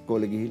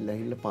 ඉස්කෝලේ ගිහිල්ලා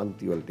ඇහිල්ලා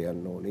පන්ති වලට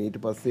යන්න ඕනේ. ඊට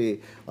පස්සේ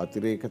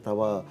අතිරේක තව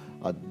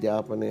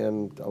අධ්‍යාපනයන්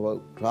තව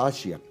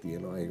රාශියක්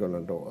තියෙනවා.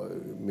 ඒගොල්ලන්ට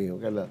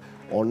මේකල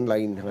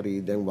ඔන්ලයින් හරි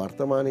දැන්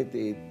වර්තමානයේ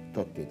ඒ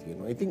තත්ත්වය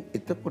තියෙනවා. ඉතින්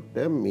එතකොට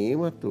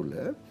මේව තුළ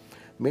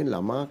මේ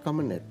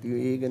ළමාකම නැති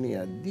වෙගෙන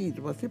යද්දී ඊට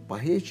පස්සේ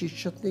 5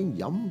 ශිෂ්‍යත්වයෙන්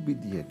යම්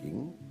විදියකින්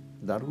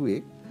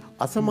දරුවෙක්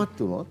අසමත්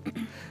වුණොත්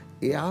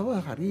එයාව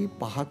හරි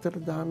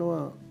පහතට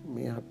දානවා.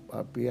 මේ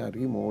අපි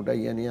හරි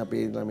මෝඩයි යන්නේ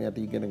අපේ ළමයාට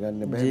ඉගෙන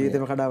ගන්න බෑ.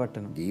 ජීවිතේම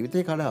කඩාවට්ටනවා.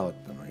 ජීවිතේ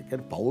කඩාවට්ටනවා. ඒ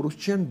කියන්නේ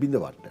පෞරුෂයන්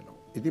බිඳවට්ටනවා.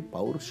 ඉතින්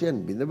පෞරුෂයන්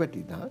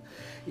බිඳවැටිලා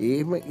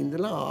එහෙම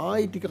ඉඳලා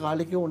ආයි ටික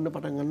කාලෙක ඔන්න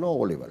පටන් ගන්නවා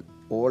ඕ ලෙවල්.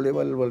 ඕ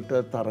ලෙවල්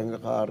වලට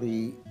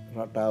තරංගකාරී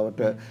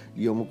රටාවට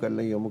යොමු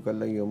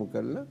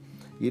කරලා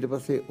ඊට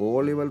පස්සේ O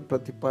level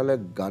ප්‍රතිඵල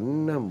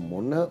ගන්න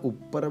මොන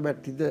උප්පර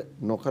බැටිද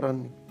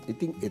නොකරන්නේ.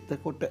 ඉතින්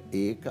එතකොට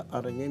ඒක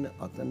අරගෙන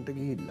අතන්ට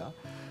ගිහිල්ලා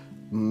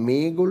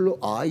මේගොල්ලෝ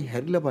ආයි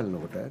හැරිලා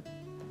බලනකොට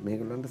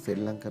මේගොල්ලන්ට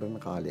සෙල්ලම් කරන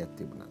කාලයක්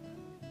තිබුණා.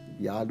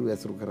 යාළු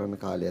ඇසුරු කරන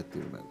කාලයක්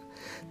තිබුණා.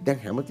 දැන්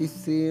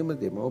හැමතිස්සෙම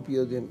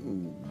දෙමව්පියෝ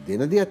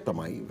දෙන දෙයක්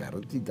තමයි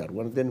වැරදි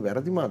දරුවන්ට දෙන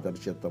වැරදි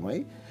මාදර්ශයක් තමයි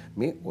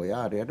මේ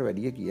ඔයා අරයට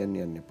වැඩිය කියන්න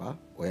යන්න එපා.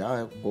 ඔයා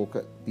ඕක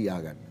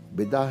තියාගන්න.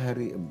 බෙදා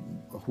හැරි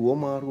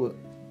හුවමාරුව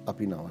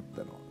අපි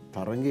නවත්තනවා.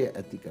 තරංගය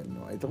ඇති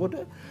කරනවා. එතකොට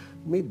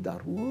මේ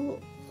දරුවෝ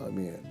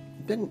මේ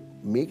දැන්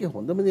මේකේ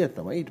හොඳම දෙයක්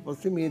තමයි ඊට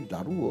පස්සේ මේ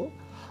දරුවෝ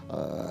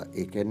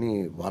ඒ කියන්නේ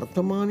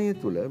වර්තමානයේ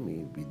තුල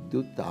මේ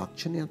විද්‍යුත්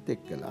තාක්ෂණයත්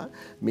එක්කලා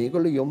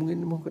මේගොල්ලෝ යොමු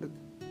වෙන්නේ මොකටද?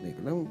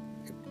 මේගොල්ලෝ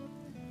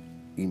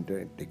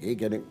ඉන්ටර්නෙට් එකේ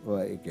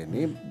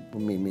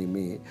කියන්නේ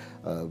මේ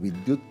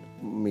විද්‍යුත්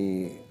මේ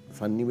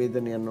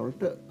සංනිවේදනයන්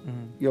වලට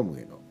යොමු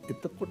වෙනවා.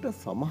 එතකොට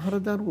සමහර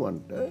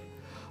දරුවන්ට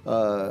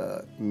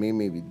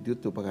මේ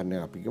විද්‍යුත්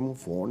උපකරණයක් අපි ගමු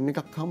ෆෝන්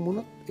එකක්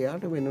හම්බුණොත්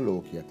එයාට වෙන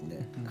ලෝකයක්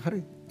නෑ.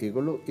 හරි.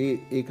 ඒගොල්ලෝ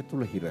ඒක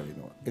තුල හිර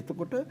වෙනවා.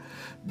 එතකොට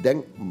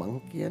දැන් මං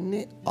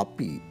කියන්නේ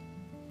අපි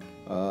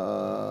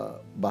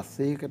බස්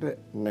එකකට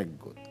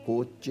නැග්ගොත්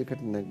කෝච්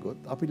එකකට නැග්ගොත්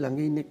අපි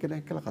ළඟ ඉන්න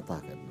එක්කෙනා එක්කලා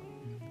කතා කරනවා.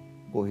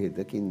 කොහෙද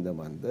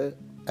කින්දමන්ද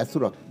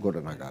ඇසුරක්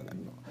ගොඩනගා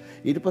ගන්නවා.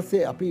 ඊට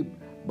පස්සේ අපි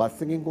බස්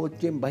එකෙන්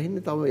කෝච්චියෙන්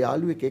බහින්නේ තව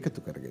යාළුවෙක්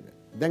එකතු කරගෙන.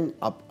 දැන්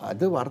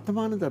අද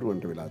වර්තමාන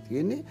දරුවන්ට වෙලා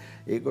තියෙන්නේ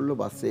ඒගොල්ලෝ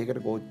බස්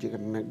එකකට කෝච්චි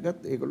එකට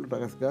නැග්ගත් ඒගොල්ලෝ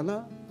ටගස්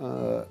ගාලා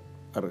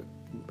අර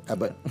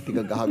ඇබ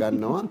ටික ගහ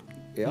ගන්නවා.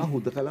 එයා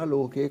හුදකලා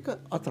ලෝකයක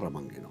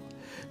අතරමං වෙනවා.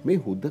 මේ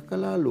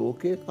හුදකලා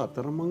ලෝකයක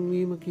අතරමං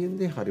වීම කියන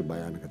දේ හරි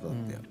භයානක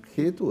තත්ත්වයක්.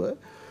 හේතුව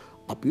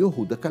අපිව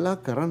හුදකලා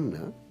කරන්න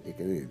ඒ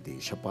කියන්නේ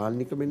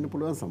දේශපාලනික වෙන්න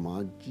පුළුවන්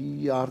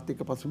සමාජීය ආර්ථික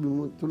පසුබිම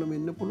තුල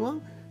වෙන්න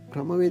පුළුවන්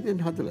ක්‍රමවේදයන්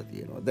හදලා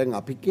තියෙනවා. දැන්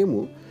අපි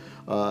කියමු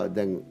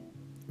දැන්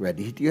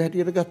වැඩිහිටියෝ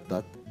හැටියට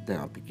ගත්තත්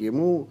දැන් අපි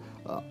කියමු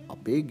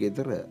අපේ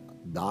ගෙදර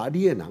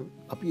දාඩිය නම්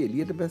අපි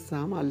එළියට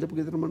බැස්සාම අල්ලපු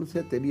ගෙදර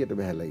මිනිස්සුත් එළියට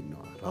බහැලා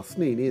ඉන්නවා.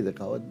 රස්නේ නේද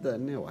කවද්ද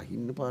නැහැ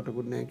වහින්න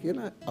පාටකුත් නැහැ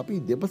කියලා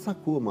අපි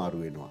දෙබසක්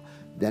හුවමාරු වෙනවා.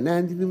 දැන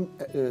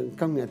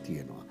ඇඳින්කම් ඇති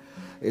වෙනවා.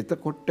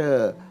 එතකොට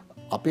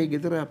අපේ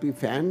ගෙදර අපි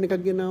ෆෑන් එකක්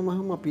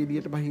ගෙනාවම අපි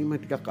එළියට බහිම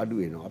ටිකක් අඩු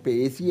වෙනවා. අපේ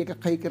AC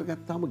එකක් හයි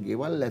කරගත්තාම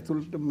ගෙවල්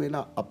ඇතුළට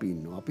මෙලා අපි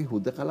ඉන්නවා. අපි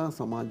හුදකලා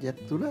සමාජයක්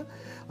තුළ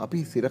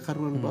අපි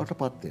සිරකරුවන් බවට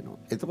පත් වෙනවා.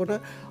 එතකොට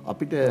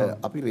අපිට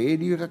අපි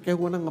රේඩියෝ එකක්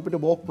ඇහුවා නම් අපිට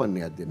වෝක්මන්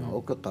එකක් දෙනවා.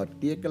 ඕක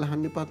කට්ටිය එක්කලා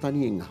අහන්න එපා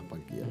තනියෙන්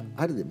අහපන් කියලා.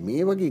 හරිද?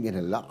 මේ වගේ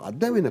ගෙනල්ලා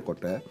අද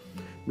වෙනකොට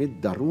මේ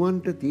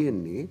දරුවන්ට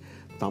තියෙන්නේ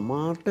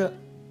තමාට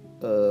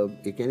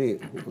ඒ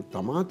කියන්නේ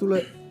තමා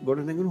තුළ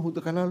ගොඩනැගෙන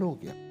හුදකලා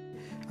ලෝකයක්.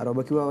 අර ඔබ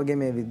කිව්වා වගේ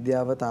මේ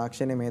විද්‍යාව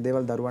තාක්ෂණය මේ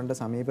දේවල් දරුවන්ට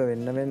සමීප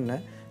වෙන්න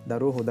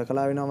දරුවෝ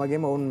හුදකලා වෙනවා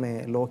වගේම ඔවුන්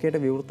මේ ලෝකයට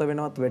විවෘත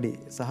වෙනවත් වැඩි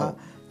සහ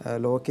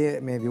ලෝකයේ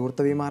මේ විවෘත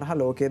වීම හරහා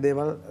ලෝකයේ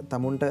දේවල්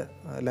තමුන්ට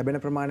ලැබෙන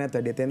ප්‍රමාණයත්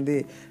වැඩි.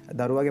 එතෙන්දී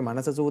දරුවගේ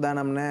මනස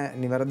සූදානම් නැහැ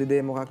නිවැරදි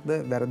දේ මොකක්ද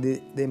වැරදි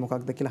දේ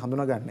මොකක්ද කියලා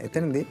හඳුනා ගන්න.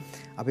 එතනදී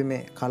අපි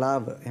මේ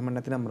කලාව එහෙම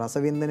නැතිනම්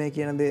රසවින්දනය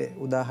කියන දේ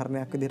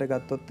උදාහරණයක් විදිහට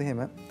ගත්තොත්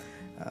එහෙම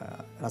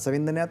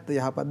රසවින්දනයත්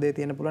යහපත් දේ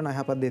තියෙන පුළුවන්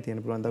අයහපත් දේ තියෙන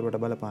පුළුවන් දරුවට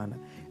බලපාන.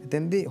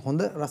 එතෙන්දී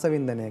හොඳ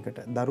රසවින්දනයකට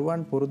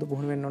දරුවන් පුරුදු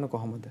පුහුණු වෙන්න ඕන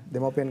කොහොමද?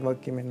 දෙමව්පියන්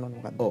වගේ වෙන්න ඕන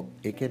මොකක්ද? ඔව්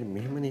ඒ කියන්නේ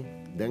මෙහෙමනේ.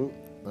 දැන්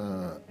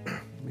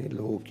මේ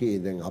ලෝකයේ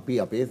දැන් අපි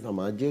අපේ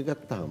සමාජය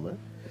ගත්තාම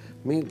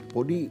මේ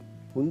පොඩි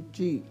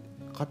පුංචි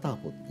කතා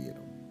පොත්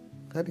තියෙනවා.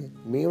 හරි.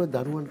 මේව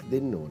දරුවන්ට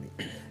දෙන්න ඕනේ.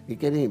 ඒ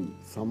කියන්නේ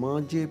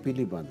සමාජය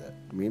පිළිබඳ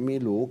මේ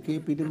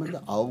ලෝකයේ පිළිබඳ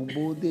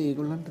අවබෝධය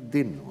ඒගොල්ලන්ට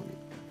දෙන්න ඕනේ.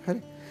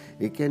 හරි.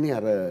 ඒ කියන්නේ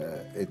අර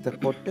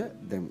එතකොට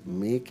දැන්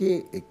මේකේ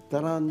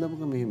එක්තරා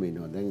අන්දමක මෙහෙම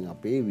වෙනවා. දැන්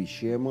අපේ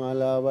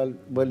විෂයමාලාවල්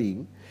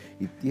වලින්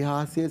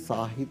ඉතිහාසයේ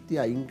සාහිත්‍ය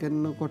අයින්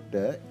කරනකොට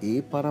ඒ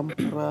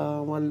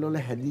පරම්පරාවල් වල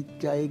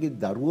හැදිච්ච අයගේ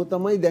දරුවෝ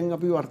තමයි දැන්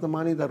අපි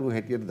වර්තමානයේ දරුවෝ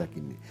හැටියට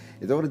දකින්නේ.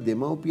 ඒතකොට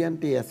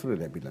දෙමව්පියන්ට ඒ ඇසුර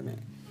ලැබිලා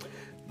නැහැ.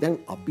 දැන්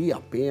අපි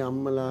අපේ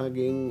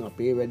අම්මලාගෙන්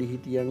අපේ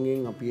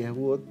වැඩිහිටියන්ගෙන් අපි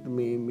ඇහුවොත්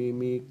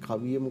මේ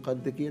කවිය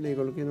මොකද්ද කියලා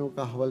ඒගොල්ලෝ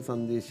කියනවා අහවල්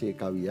සංදේශයේ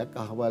කවියක්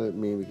අහවල්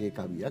මේකේ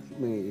කවියක්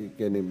මේ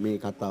කියන්නේ මේ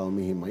කතාව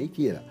මෙහෙමයි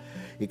කියලා.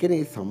 ඒ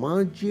කියන්නේ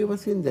සමාජීය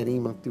වශයෙන්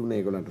දැනීමක් තිබුණා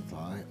ඒගොල්ලන්ට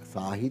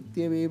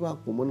සාහිත්‍ය වේවා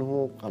කුමන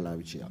හෝ කලා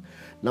විෂයක්.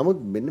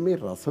 නමුත් මෙන්න මේ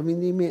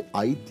රසවිඳීමේ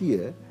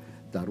අයිතිය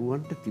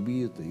දරුවන්ට තිබිය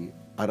යුතුයි.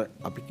 අර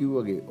අපි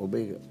කිව්වාගේ ඔබ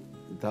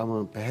තාම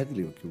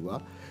පැහැදිලිව කිව්වා.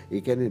 ඒ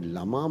කියන්නේ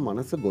ළමා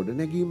මනස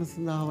ගොඩනැගීම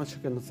සඳහා අවශ්‍ය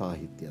කරන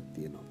සාහිත්‍යයක්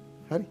තියෙනවා.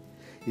 හරි.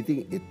 ඉතින්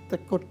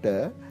එතකොට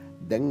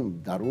දැන්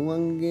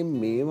දරුවන්ගේ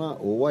මේවා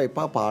ඕවා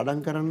එපා පාඩම්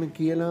කරන්න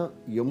කියලා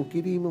යොමු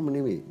කිරීමම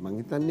නෙවෙයි. මං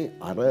හිතන්නේ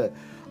අර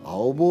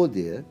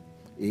අවබෝධය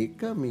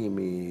ඒක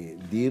මේ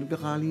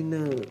දීර්ඝකාලීන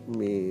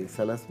මේ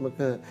සලස්මක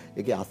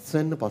ඒකේ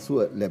අස්වැන්න පසුව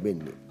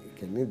ලැබෙන්නේ. ඒ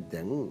කියන්නේ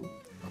දැන්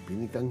අපි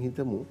නිකන්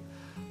හිතමු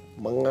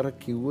මං අර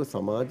කිව්ව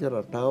සමාජ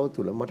රටාව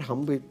තුළ මට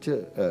හම්බෙච්ච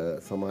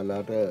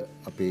සමාජලාට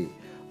අපේ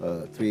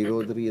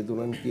ත්‍රිරෝදරීය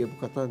දුරන් කියපු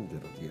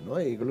කතන්දර තියෙනවා.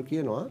 ඒගොල්ලෝ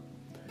කියනවා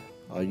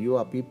අයියෝ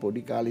අපි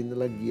පොඩි කාලේ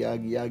ඉඳලා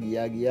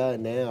ගියා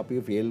නෑ අපි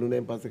ෆේල්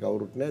වුණාන් පස්සේ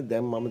කවුරුත් නෑ.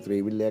 දැන් මම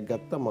ත්‍රිවිල් එකක්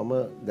ගත්තා. මම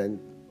දැන්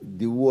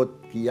දිව්වොත්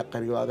කීයක්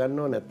හරි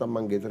හොයාගන්නවා නැත්නම්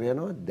මං ගෙදර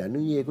යනවා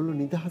දැනුයි ඒගොල්ලෝ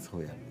නිදහස්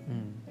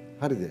හොයන්නේ.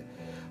 හරිද?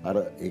 අර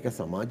ඒක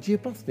සමාජීය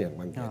ප්‍රශ්නයක්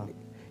මං කියන්නේ.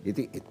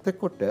 ඉතින්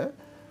එතකොට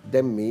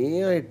දැන්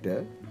මේ අයට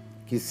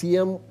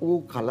කිසියම් වූ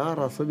කලා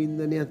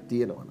රසවින්දනයක්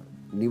තියෙනවා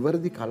නම්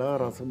නිවැරදි කලා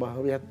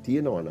රසභාවයක්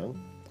තියෙනවා නම්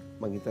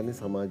මං හිතන්නේ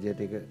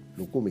සමාජයට ඒක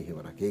ලොකු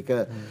මෙහෙවරක්. ඒක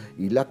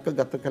ඉලක්ක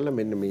ගත කළ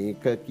මෙන්න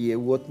මේක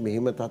කියෙව්වොත්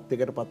මෙහෙම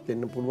තත්යකටපත්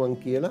වෙන්න පුළුවන්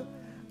කියලා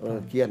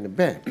කියන්න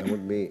බෑ.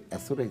 නමුත් මේ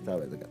ඇසුර හිතා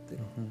වැදගත්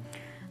වෙනවා.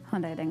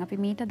 හොඳයි දැන් අපි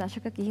මීට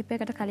දශක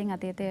කිහිපයකට කලින්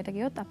අතීතයට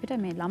ගියොත් අපිට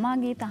මේ ළමා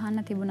ගීත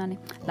අහන්න තිබුණානේ.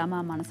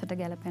 ළමා මනසට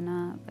ගැලපෙන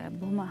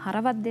බොහොම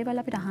හරවත්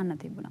දේවල් අපිට අහන්න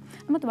තිබුණා.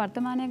 නමුත්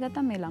වර්තමානයේ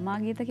ගත්තම මේ ළමා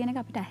ගීත කියන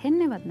එක අපිට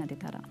ඇහෙන්නේවත් නැති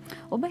තරම්.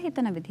 ඔබ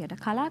හිතන විදිහට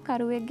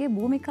කලාකරුවෙක්ගේ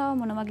භූමිකාව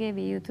මොන වගේ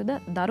විය යුතුද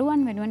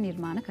දරුවන් වෙනුවෙන්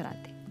නිර්මාණ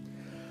කරද්දී?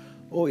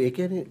 ඔව් ඒ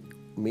කියන්නේ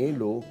මේ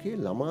ලෝකේ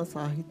ළමා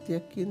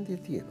සාහිත්‍යයක් කියන දේ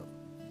තියෙනවා.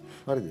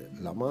 හරිද?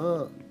 ළමා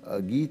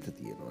ගීත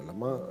තියෙනවා.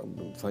 ළමා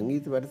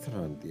සංගීත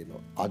වැඩසටහන්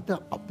තියෙනවා. අද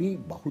අපි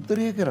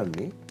බහුතරය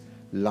කරන්නේ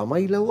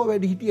ළමයි ලව්ව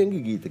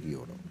වැඩිහිටියන්ගේ ගීත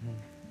කියවනවා.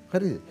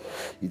 හරිද?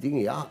 ඉතින්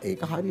එයා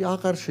ඒක හරි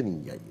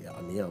ආකර්ශනීයයි.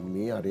 අනේ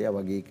මේ අරයා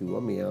වගේ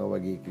කිව්වා මෙයා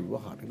වගේ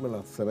කිව්වා හරිම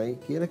ලස්සනයි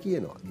කියලා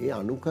කියනවා. ඒ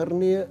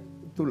අනුකරණය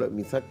තුල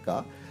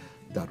මිසක්කා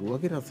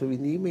දරුවගේ රස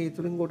විඳීම ඒ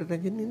තුලින් ගොඩ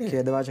නැගෙන්නේ නැහැ.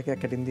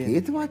 ඛේදවාචකයක් යටින් තියෙන.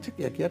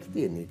 ඛේදවාචකයක් යට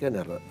තියෙන. ඒ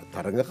කියන්නේ අර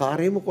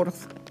තරඟකාරයේම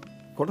කොටසක්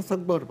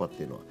බවට පත්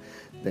වෙනවා.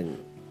 දැන්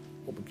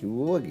ඔබ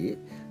කිව්වා වගේ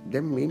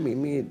දැන්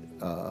මේ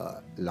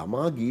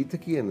ළමා ගීත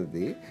කියන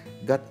දේ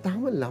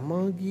ගත්තාම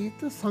ළමා ගීත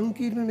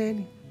සංකීර්ණ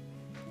නෑනේ.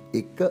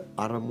 එක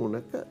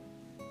අරමුණක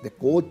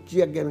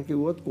කෝච්චියක් ගැන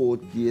කිව්වොත්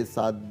කෝච්චියේ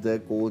සද්ද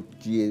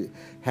කෝච්චියේ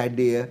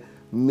හැඩය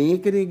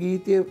මේකනේ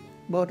ගීතය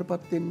බවට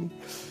පත් වෙන්නේ.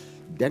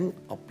 දැන්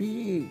අපි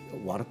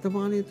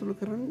වර්තමානයේ තුල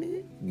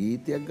කරන්නේ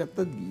ගීතයක්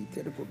ගත්තත්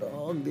ගීතයට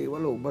ගොඩාක්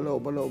දේවල්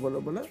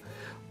ඔබලා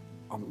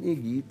මේ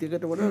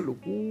ගීතයකට වඩා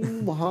ලොකු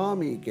මහා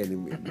මේ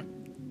කියන්නේ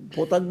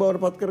පොතක්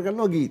බවට පත්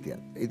කරගන්නවා ගීතයක්.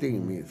 ඉතින්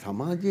මේ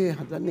සමාජයේ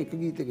හදන්න එක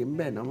ගීතකින්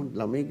බෑ. නමුත්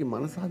ළමයිගේ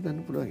මනස හදන්න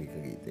පුළුවන් එක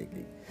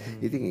ගීතයකින්.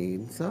 ඉතින් ඒ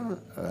නිසා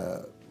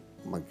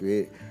මම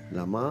කිව්වේ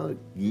ළමා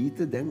ගීත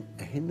දැන්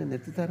ඇහෙන්න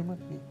නැති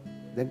තරමක් නේ.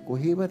 දැන්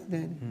කොහෙවත්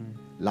නැහැනේ.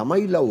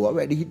 ළමයි ලව්වා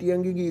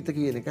වැඩිහිටියන්ගේ ගීත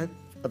කියන එකත්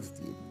අද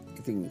තියෙනවා.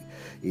 ඉතින්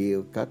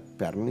ඒකත්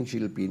පැරණි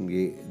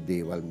ශිල්පීන්ගේ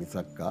දේවල්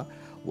මිසක්කා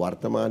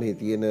වර්තමානයේ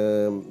තියෙන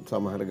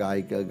සමහර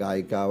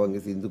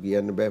ගායිකාවන්ගේ සින්දු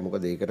කියන්න බෑ.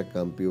 මොකද ඒකට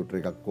කම්පියුටර්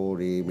එකක්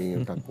ඕනේ, මේ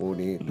එකක්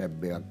ඕනේ,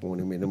 ටැබ් එකක්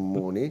ඕනේ, මෙන්න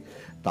ඕනේ.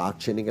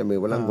 තාක්ෂණික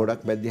මෙවලම්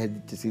ගොඩක් මැද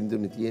හැදිච්ච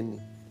සින්දුනේ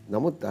තියෙන්නේ.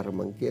 නමුත් අර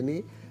මං කියන්නේ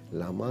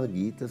ළමා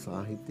ගීත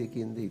සාහිත්‍ය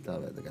කියන දේ ඉතා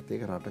වැදගත්.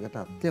 ඒක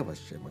රටකට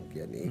අත්‍යවශ්‍යයි මං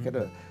කියන්නේ. ඒකට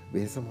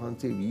වෙහෙස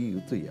මහන්සි විය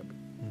යුතුයි අපි.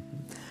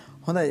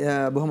 හොඳයි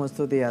බොහොම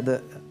ස්තුතියි. අද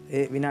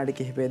ඒ විනාඩි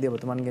කිහිපයේදී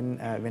ඔබතුමන්ගෙන්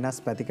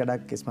වෙනස්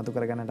පැතිකඩක් ඉස්මතු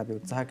කරගන්නට අපි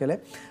උත්සාහ කළේ.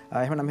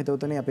 එහෙනම්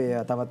හිතවතුනි අපි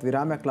තවත්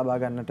විරාමයක් ලබා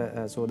ගන්නට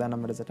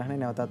සූදානම්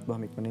වැඩසටහනේ නැවතත්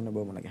බොහොම ඉක්මනින්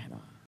ඔබ මුණ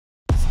ගැහෙනවා.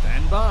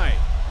 Stand by.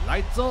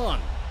 Lights on.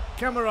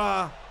 Camera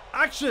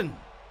action.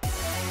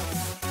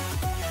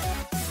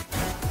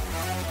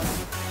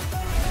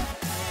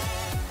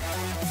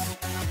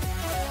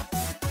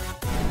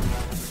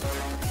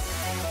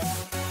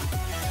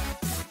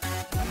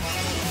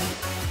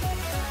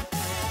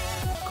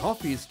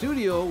 Coffee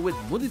Studio with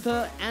Muditha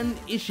and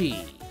Ishi.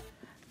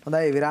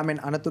 හොඳයි විරාමෙන්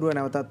අනතුරුව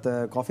නැවතත්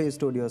කොෆී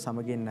ස්ටුඩියෝ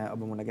සමගින්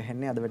ඔබ මුණ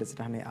ගැහෙන්නේ. අද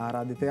වැඩසටහනේ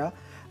ආරාධිතයා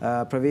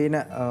ප්‍රවීණ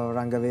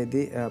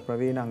රංගවේදී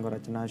ප්‍රවීණ අංග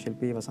රචනා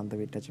ශිල්පී වසන්ත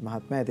විට්ටචි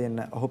මහත්මයා.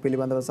 ඉතින් ඔහු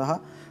පිළිබඳව සහ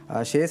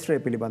ශාස්ත්‍රය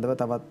පිළිබඳව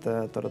තවත්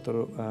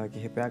තොරතුරු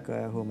කිහිපයක්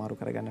හුවමාරු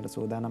කරගන්නට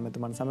සූදානම්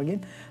එතුමන්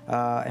සමගින්.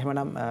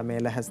 එහෙමනම් මේ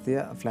ලැහැස්තිය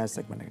ෆ්ලෑෂ්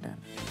සෙග්මන්ට් එකට යන්න.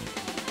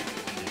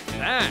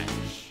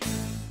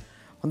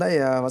 හොඳයි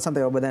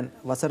වසන්තය ඔබ දැන්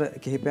වසර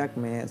කිහිපයක්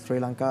මේ ශ්‍රී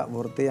ලංකා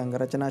වෘත්තීය අංග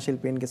රචනා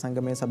ශිල්පීන්ගේ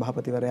සංගමයේ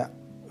සභාපතිවරයා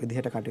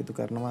විදිහට කටයුතු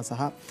කරනවා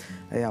සහ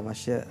ඒ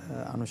අවශ්‍ය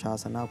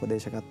අනුශාසනා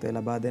උපදේශකත්වය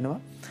ලබා දෙනවා.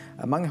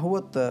 මම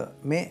අහුවොත්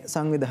මේ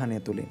සංවිධානය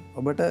තුලින්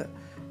ඔබට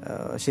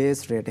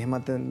ශාස්ත්‍රයට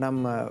එහෙමත්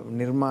නම්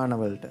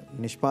නිර්මාණවලට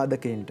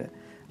නිෂ්පාදකයින්ට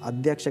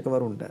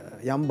අධ්‍යක්ෂකවරුන්ට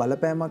යම්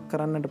බලපෑමක්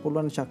කරන්නට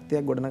පුළුවන්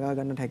ශක්තියක් ගොඩනගා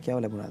ගන්නට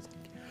හැකියාව ලැබුණාද?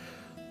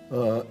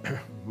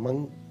 මම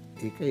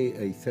ඒක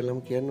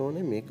ඉස්සෙල්ලම කියන්න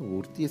ඕනේ මේක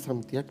වෘත්තීය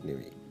සමිතියක්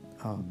නෙවෙයි.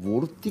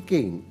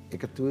 වෘත්තිකයින්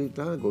එකතු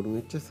වෙලා ගොනු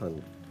වෙච්ච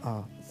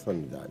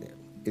සංවිධානයක්.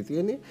 ඒ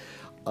කියන්නේ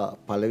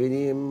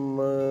පළවෙනියෙන්ම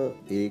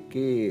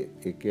ඒකේ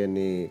ඒ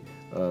කියන්නේ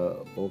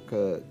ඕක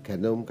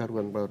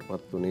කැඳවුම්කරුවන් බවට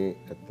පත් වුණේ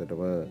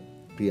ඇත්තටම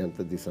ප්‍රියන්ත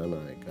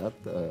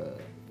දිසානායකත්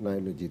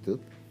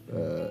නයනජිතුත්.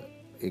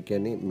 ඒ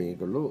කියන්නේ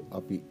මේගොල්ලෝ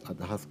අපි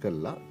අදහස්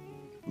කළා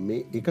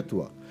මේ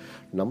එකතුවක්.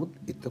 නමුත්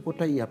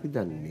එතකොටයි අපි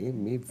දන්නේ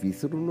මේ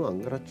විසිරුණු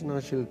අංග රචනා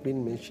ශිල්පීන්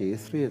මේ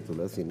ශාස්ත්‍රය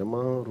තුළ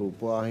සිනමා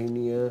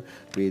රූපවාහිනිය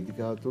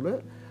වේදිකාව තුළ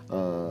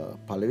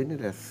පළවෙනි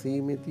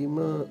රැස්වීමේදීම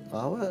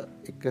ආව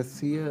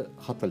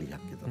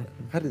 140ක් විතර.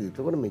 හරිද?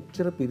 එතකොට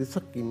මෙච්චර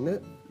පිරිසක් ඉන්න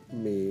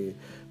මේ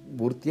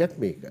වෘත්තියක්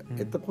මේක.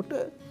 එතකොට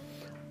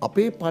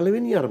අපේ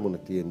පළවෙනි අරමුණ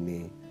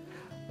තියෙන්නේ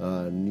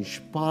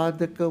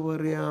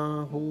නිෂ්පාදකවරයා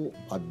හෝ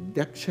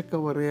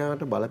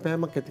අධ්‍යක්ෂකවරයාට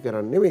බලපෑමක් ඇති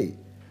කරන්න නෙවෙයි.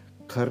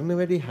 කරන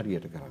වැඩේ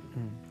හරියට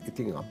කරන්න.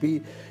 ඉතින් අපි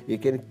ඒ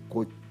කියන්නේ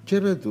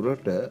කොච්චර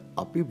දුරට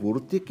අපි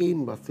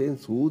වෘත්තිකයින් වශයෙන්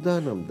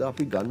සූදානම්ද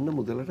අපි ගන්න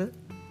මුදලට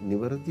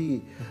නිවැරදි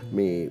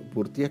මේ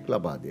වෘත්තියක්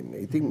ලබා දෙන්න.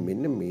 ඉතින්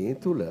මෙන්න මේ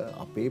තුල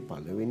අපේ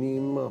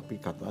පළවෙනිම අපි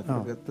කතා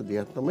කරගත්ත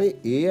දෙයක් තමයි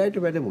ඒ අයට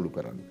වැඩමුළු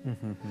කරන්න.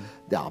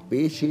 දැන්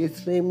අපේ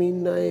ශාස්ත්‍රයේ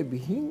ඉන්න අය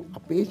විහිං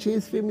අපේ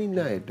ශාස්ත්‍රයේ ඉන්න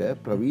අයට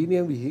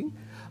ප්‍රවීණය විහිං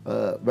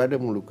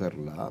වැඩමුළු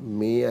කරලා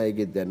මේ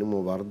අයගේ දැනුම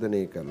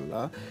වර්ධනය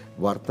කරලා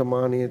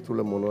වර්තමානයේ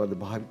තුල මොනවද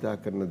භාවිතා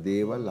කරන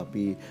දේවල්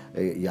අපි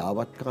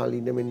යාවත්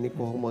කාලීන වෙන්නේ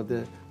කොහොමද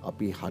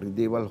අපි හරි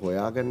දේවල්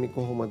හොයාගන්නේ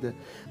කොහොමද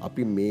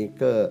අපි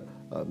මේක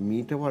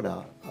මීට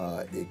වඩා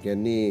ඒ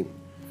කියන්නේ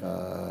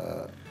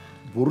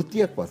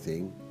වෘත්තියක්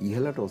වශයෙන්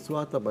ඉහළට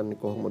ඔසවා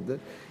තබන්නේ කොහොමද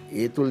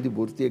ඒ තුලදී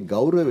වෘත්තියේ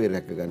ගෞරවය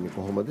රැකගන්නේ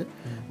කොහොමද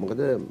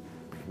මොකද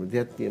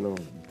දෙයක්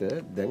තියෙනවද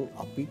දැන්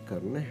අපි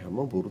කරන හැම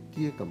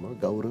වෘත්තියකම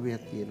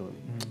ගෞරවයක්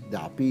තියෙනවනේ.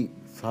 දැන් අපි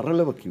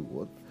සරලව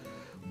කිව්වොත්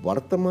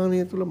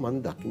වර්තමානයේ තුල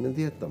මම දකින්න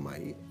දේ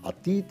තමයි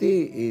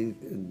අතීතයේ ඒ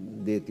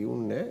දේ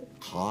තියුන්නේ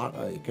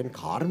ඒ කියන්නේ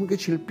කාර්මික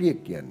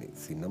ශිල්පියෙක් කියන්නේ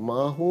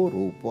සිනමා හෝ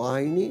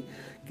රූපවාහිනී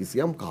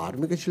කිසියම්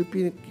කාර්මික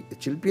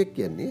ශිල්පියෙක්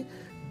කියන්නේ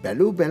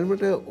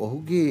බැලුමට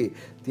ඔහුගේ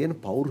තියෙන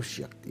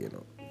පෞරුෂයක්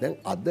තියෙනවා. දැන්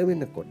අද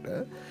වෙනකොට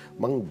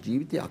මං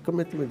ජීවිතය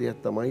අකමැතිම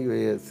දෙයක් තමයි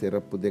ඔය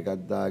සෙරප්පු දෙකක්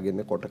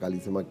දාගෙන කොට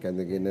කලිසමක්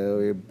ඇඳගෙන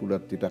ඔය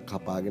පුලත් පිටක්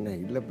කපාගෙන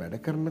ඇවිල්ලා වැඩ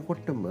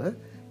කරනකොටම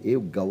ඒ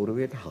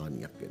ගෞරවයට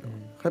හානියක්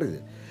වෙනවා. හරිද?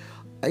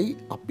 අයි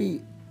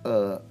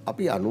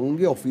අපි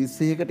අනුන්ගේ ඔෆිස්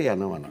එකකට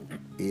යනවා නම්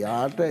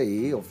එයාට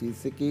ඒ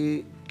ඔෆිස් එකේ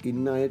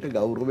ඉන්න අයට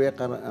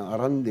ගෞරවයක්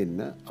අරන් දෙන්න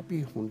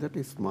අපි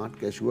හොඳට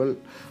ස්මාර්ට් කැෂුවල්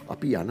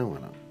අපි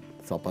යනවා නම්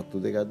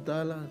සපත්තු දෙකක්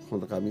දාලා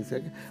හොඳ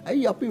කමිසයක්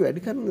ඇයි අපි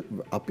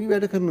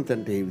වැඩ කරන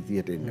තැනට ඒ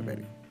විදිහට එන්න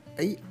බැරි.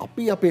 ඇයි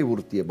අපි අපේ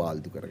වෘත්තිය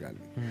බාල්දු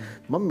කරගන්නේ.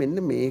 මම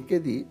මෙන්න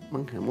මේකෙදි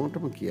මම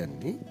හැමෝටම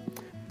කියන්නේ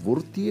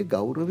වෘත්තීය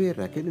ගෞරවය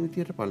රැකෙන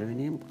විදිහට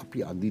පළවෙනියෙන්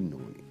අපි අඳින්න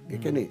ඕනේ. ඒ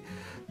කියන්නේ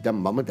දැන්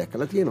මම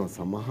දැකලා තියෙනවා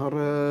සමහර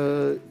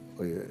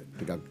ඔය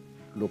ටිකක්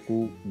ලොකු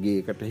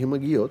ගේකට එහෙම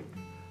ගියොත්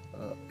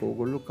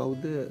ඕගොල්ලෝ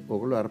කවුද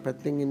ඕගොල්ලෝ අර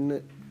පැත්තෙන් ඉන්න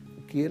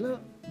කියලා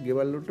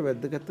ගෙවල් වලට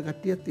වැද්දගත්ත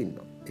කට්ටියක්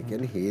ඉන්නවා. ඒ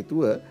කියන්නේ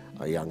හේතුව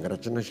අය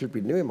අංගරචනා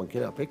ශිල්පී නෙවෙයි මම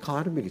කියන්නේ අපේ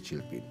කාර්මික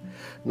ශිල්පීන්.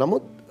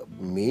 නමුත්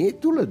මේ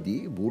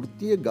තුලදී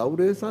වෘත්තීය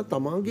ගෞරවය සහ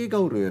තමාගේ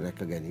ගෞරවය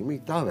රැක ගැනීම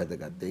ඉතා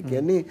වැදගත්. ඒ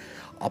කියන්නේ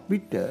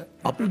අපි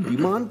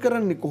ඩිමාන්ඩ්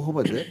කරන්නේ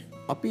කොහොමද?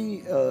 අපි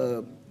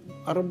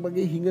අර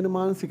වගේ හිඟන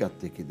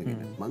මානසිකත්වයක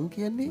ඉඳගෙන. මං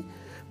කියන්නේ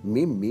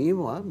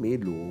මේවා මේ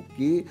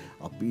ලෝකේ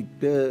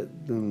අපිට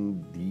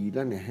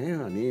දීලා නැහැ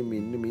අනේ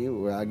මෙන්න මේ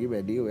ඔයාගේ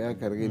වැඩේ ඔයා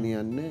කරගෙන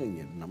යන්න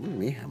නම්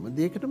මේ හැම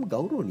දෙයකටම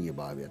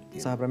ගෞරවනීයභාවයක්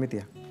තියෙනවා.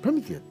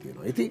 ප්‍රමිතියක්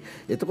තියෙනවා. ඉතින්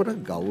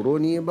එතකොට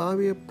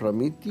ගෞරවනීයභාවය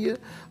ප්‍රමිතිය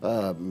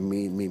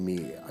මේ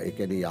ඒ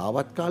කියන්නේ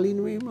යාවත්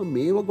කාලීන වීම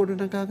මේව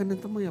ගොඩනගාගෙන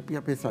තමයි අපි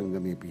අපේ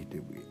සංගමයේ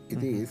පිහිටුවේ.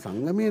 ඉතින් මේ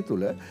සංගමය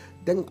තුල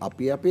දැන්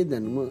අපි අපේ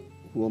දැනුම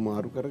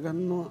මාරු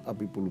කරගන්නවා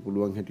අපි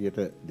පුළුවන් හැටියට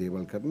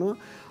දේවල් කරනවා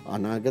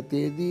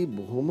අනාගතයේදී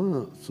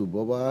බොහොම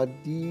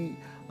සුබවාදී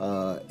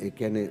ඒ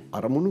කියන්නේ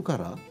අරමුණු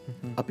කරා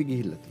අපි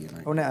ගිහිල්ලා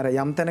තියෙනවා. ඕනේ අර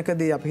යම්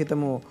තැනකදී අපි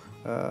හිතමු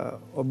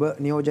ඔබ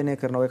නියෝජනය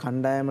කරන ඔය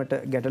කණ්ඩායමට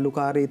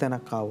ගැටලුකාරී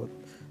තැනක් ආවොත්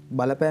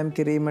බලපෑම්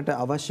කිරීමට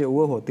අවශ්‍ය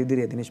වුවහොත්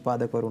ඉදිරියේදී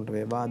නිෂ්පාදකවරුන්ට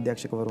වේවා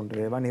අධ්‍යක්ෂකවරුන්ට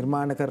වේවා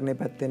නිර්මාණකරණයේ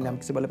පැත්තෙන්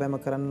යම්කිසි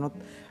බලපෑමක් කරන්නොත්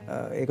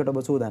ඒකට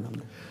ඔබ සූදානම්ද?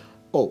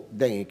 ඔව්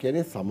දැන් ඒ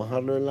කියන්නේ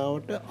සමහර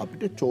වෙලාවට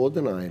අපිට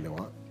චෝදනා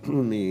එනවා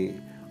මේ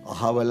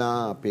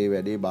අහවලා අපේ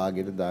වැඩේ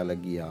බාගෙට දාලා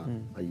ගියා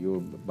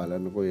අයියෝ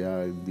බලන්නකෝ එයා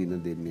දින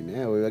දෙන්නේ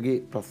නැහැ ඔය වගේ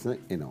ප්‍රශ්න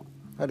එනවා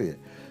හරිද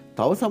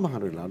තව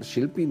සමහර වෙලාවට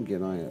ශිල්පීන්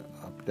කියනවා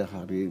අපිට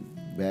හරිය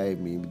බෑ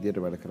මේ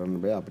විදිහට වැඩ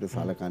කරන්න බෑ අපිට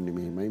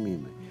සලකන්නේ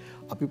මෙහෙමයි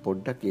අපි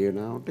පොඩ්ඩක් ඒ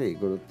වෙනාවට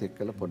ඒගොල්ලොත්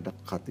එක්කලා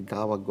පොඩ්ඩක්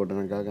කතිකාවක්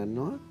ගොඩනගා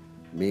ගන්නවා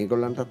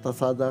මේගොල්ලන්ටත්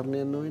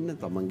අසාධාරණයක් නොවෙන්න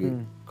තමන්ගේ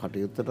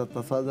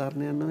කටයුත්තටත්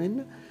අසාධාරණයක් නොවෙන්න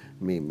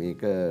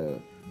මේක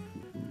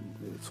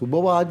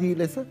සුබවාදී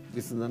ලෙස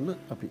විසඳන්න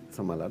අපි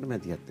සමහරවිට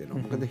මැදිහත්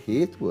වෙනවා. මොකද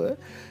හේතුව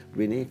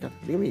වෙන එකක්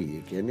නෙමෙයි.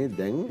 ඒ කියන්නේ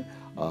දැන්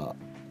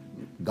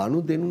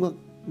ගනුදෙනුවක්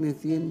නේ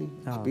තියෙන්නේ.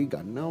 අපි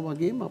ගන්නවා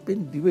වගේම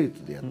අපෙන් දිව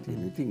යුතු දෙයක්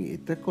තියෙනවා. ඉතින්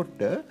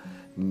එතකොට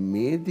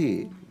මේ දේ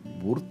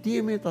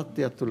වෘත්තීයමය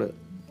තත්ත්වයක් තුළ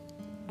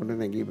පොඩ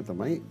නැගීම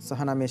තමයි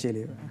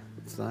සහනමයශීලීව.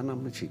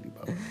 සහනමයශීලී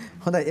බව.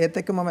 හොඳයි ඒත්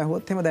එක්ක මම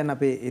අහුවොත් එහෙම දැන්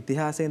අපේ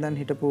ඉතිහාසයේ ඉඳන්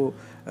හිටපු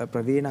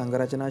ප්‍රවීණ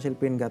අංගරචනා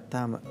ශිල්පීන්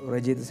ගත්තාම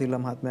රජිත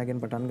සිල්වා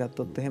මහත්මයාගෙන් පටන්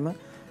ගත්තොත් එහෙම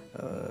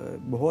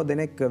බොහෝ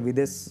දෙනෙක්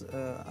විදෙස්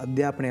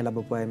අධ්‍යාපනය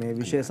ලැබපු අය මේ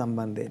විෂය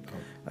සම්බන්ධයෙන්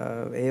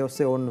ඒ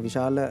ඔස්සේ ඔවුන්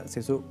විශාල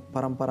සිසු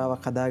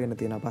පරම්පරාවක් හදාගෙන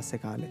තියෙනවා පස්සේ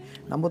කාලේ.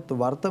 නමුත්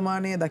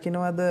වර්තමානයේ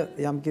දකින්නවද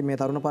යම්කි මේ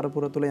තරුණ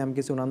පරපුර තුළ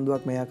යම්කිසි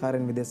උනන්දුවක් මේ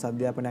ආකාරයෙන් විදෙස්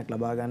අධ්‍යාපනයක්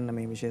ලබා ගන්න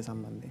මේ විෂය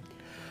සම්බන්ධයෙන්?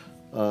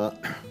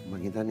 මම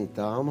හිතන්නේ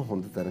ඊටාම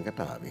හොඳ තැනකට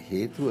ආවේ.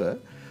 හේතුව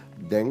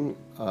දැන්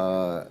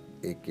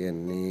ඒ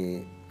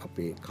කියන්නේ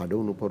අපේ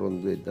කඩවුණු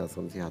පොරොන්දු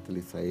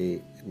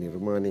 1946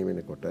 නිර්මාණය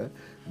වෙනකොට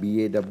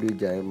BAW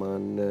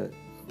ජයමාන්න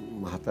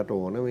මහතට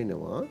ඕන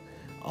වෙනවා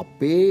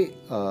අපේ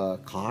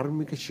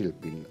කාර්මික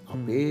ශිල්පීන්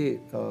අපේ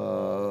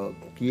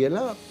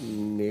කියලා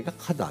මේක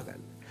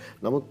හදාගන්න.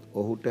 නමුත්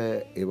ඔහුට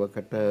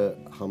එවකට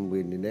හම්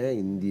වෙන්නේ නැහැ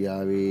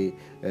ඉන්දියාවේ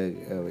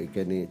ඒ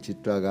කියන්නේ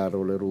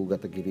චිත්‍රාගාරවල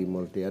රූගත කිරීම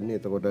වලට යන්නේ.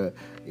 එතකොට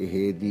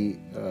එහෙදී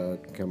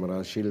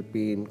කැමරා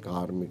ශිල්පීන්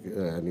කාර්මික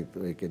අනිත්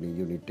ඒ කියන්නේ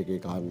යුනිට් එකේ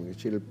කාර්මික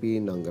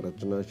ශිල්පීන්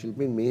අංගරචනා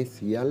ශිල්පීන් මේ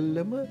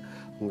සියල්ලම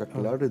හුඟක්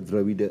වෙලාවට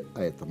ද්‍රවිඩ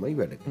අය තමයි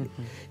වැඩ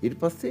කරන්නේ. ඊට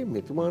පස්සේ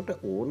මෙතුමාට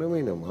ඕන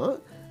වෙනවා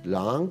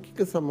ලාංකික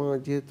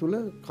සමාජය තුළ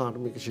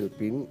කාර්මික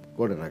ශිල්පීන්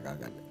ගොඩනගා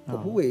ගන්න.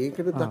 ඔහු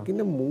ඒකට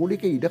දකින්න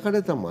මූලික ඉඩකඩ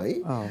තමයි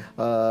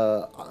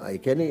ඒ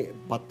කියන්නේ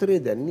පත්තරේ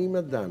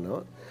දැන්වීමක්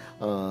දානවා.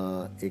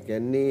 ඒ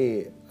කියන්නේ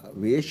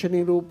වේශ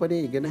නිරූපණය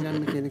ඉගෙන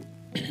ගන්න කෙනෙක්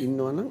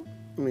ඉන්නවනම්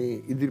මේ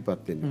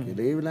ඉදිරිපත් වෙන්නේ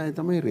කියලා. ඒ වෙලාවේ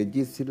තමයි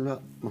රෙජිස් සිල්වා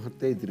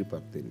මහත්තයා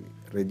ඉදිරිපත් වෙන්නේ.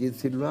 රෙජිස්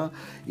සිල්වා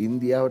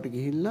ඉන්දියාවට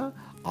ගිහිල්ලා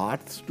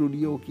ආර්ට්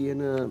ස්ටුඩියෝ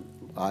කියන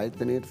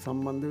ආයතනයට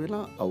සම්බන්ධ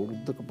වෙලා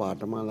අවුරුද්දක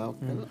පාඨමාලාවක්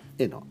කරලා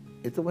එනවා.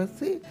 ඊට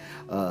පස්සේ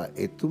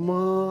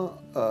එතුමා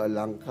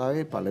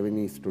ලංකාවේ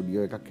පළවෙනි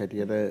ස්ටුඩියෝ එකක්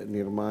හැටියට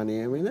නිර්මාණය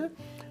වෙන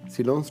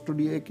සිලොන්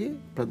ස්ටුඩියෝ එකේ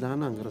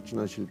ප්‍රධාන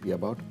අංගරචනා ශිල්පියා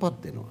බවට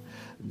පත් වෙනවා.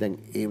 දැන්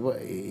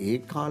ඒ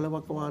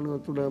කාලවකවානුව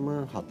තුළම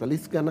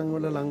 40 ගණන්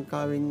වල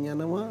ලංකාවෙන්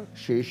යනවා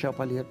ශේෂා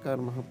පලියක්කාර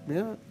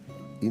මහත්මයා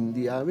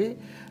ඉන්දියාවේ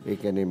ඒ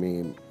කියන්නේ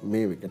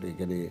මේ විකට ඒ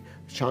කියන්නේ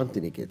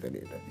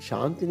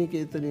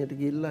ශාන්තිනිකේතනයට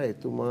ගිහිල්ලා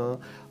එතුමා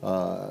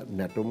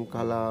නැටුම්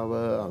කලාව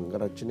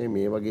අංගරචනය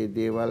මේ වගේ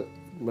දේවල්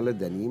වල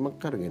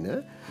දැනීමක් අරගෙන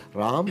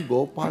රාම්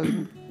ගෝපාල්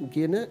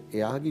කියන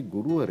එයාගේ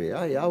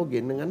ගුරුවරයා එයාව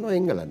ගෙන්න ගන්නවා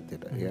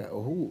එංගලන්තයට.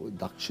 ඔහු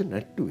දක්ෂ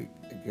නැට්ටුවෙක්.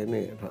 ඒ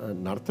කියන්නේ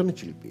නර්තන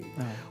ශිල්පියෙක්.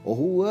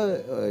 ඔහුව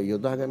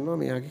යොදා ගන්නවා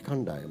මෙයාගේ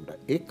කණ්ඩායමට.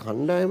 ඒ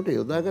කණ්ඩායමට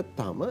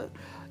යොදාගත්තාම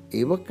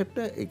ඒවකට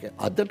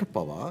අදට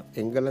පවා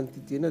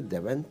එංගලන්තේ තියෙන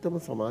දැවැන්තම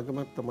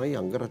සමාගමක් තමයි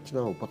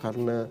අංගරචනා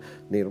උපකරණ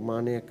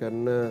නිර්මාණය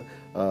කරන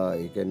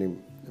ඒ කියන්නේ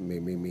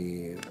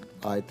මේ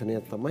ආයතනය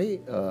තමයි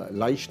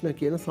ලයිෂ්ණ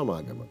කියන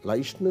සමාගම.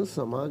 ලයිෂ්ණ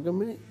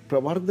සමාගමේ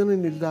ප්‍රවර්ධන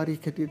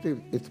නිලධාරියෙක් හැටියට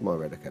එතුමා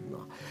වැඩ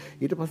කරනවා.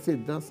 ඊට පස්සේ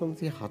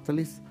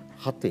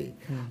 1947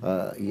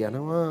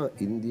 යනවා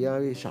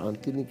ඉන්දියාවේ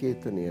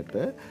ශාන්තිනිකේතනයට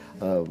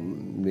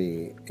මේ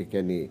ඒ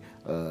කියන්නේ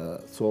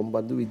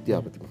සෝම්බන්දු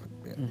විද්‍යාපති මහත්මයා.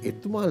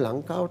 එතුමා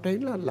ලංකාවට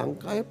ඇවිල්ලා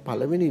ලංකාවේ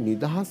පළවෙනි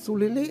නිදහස්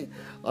උළෙලේ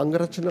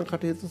අංගරචනා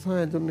කටයුතු සහ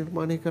ඇඳුම්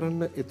නිර්මාණය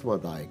කරන්න එතුමා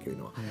දායක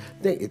වෙනවා.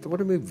 දැන්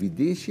එතකොට මේ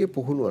විදේශීය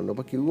පුහුණුවන්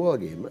ඔබ කිව්වා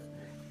වගේම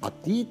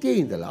අතීතයේ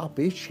ඉඳලා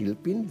අපේ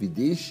ශිල්පීන්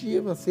විදේශීය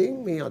වශයෙන්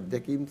මේ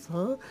අත්දැකීම් සහ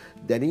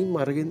දැනීම්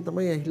අරගෙන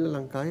තමයි ඇහිලා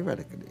ලංකාවේ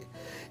වැඩ කළේ.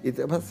 ඊට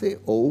පස්සේ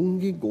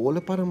ඔවුන්ගේ ගෝල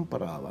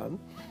પરම්පරාවන්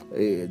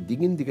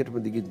දිගින්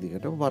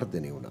දිගටම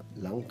වර්ධනය වුණා.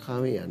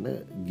 ලංකාවේ යන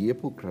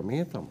ගියපු ක්‍රමය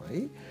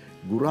තමයි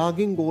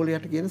ගුරාගෙන්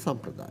ගෝලයට කියන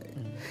සම්ප්‍රදාය.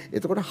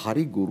 එතකොට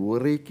හරි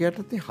ගුරුවරයෙක්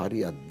යටතේ හරි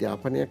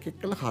අධ්‍යාපනයක්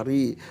එක්කලා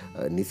හරි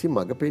නිසි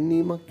මඟ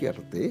පෙන්වීමක්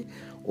යටතේ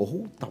ඔහු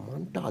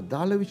Tamanට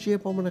අදාළ විෂය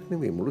පමණක්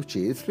නෙමෙයි මුළු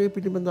ක්ෂේත්‍රය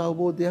පිළිබඳ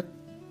අවබෝධයක්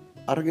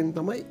අරගෙන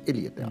තමයි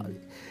එළියට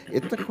ආවේ.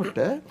 එතකොට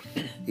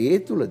ඒ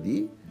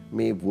තුලදී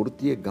මේ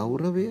වෘත්තීය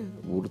ගෞරවය,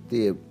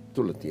 වෘත්තීය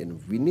තුල තියෙන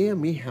විනය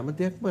මේ හැම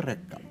දෙයක්ම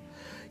රැක්කා.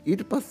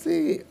 ඊට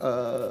පස්සේ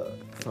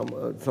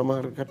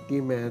සමහර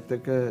කට්ටිය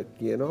මෑතක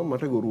කියනවා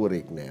මට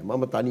ගුරුවරයෙක් නැහැ.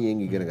 මම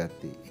තනියෙන් ඉගෙන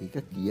ගත්තේ. ඒක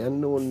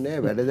කියන්න ඕනේ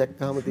නැහැ. වැඩ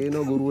දැක්කාම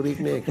තේනවා ගුරුවරයෙක්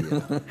නැහැ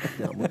කියලා.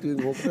 아무튼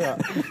ඕක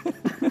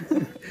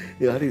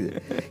හරිද?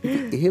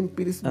 එහෙම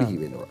පිරිස් බිහි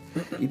වෙනවා.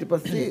 ඊට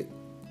පස්සේ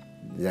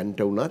දැන්ට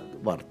උනත්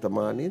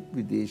වර්තමානයේත්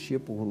විදේශීය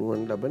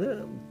පුහුණුවන් ලබන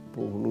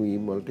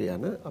පුහුණුවීම් වලට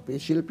යන අපේ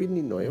ශිල්පීන්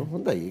ඉන්නවා. ඒක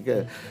හොඳයි. ඒක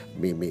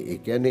මේ ඒ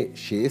කියන්නේ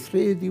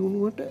ශාස්ත්‍රීය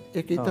දියුණුවට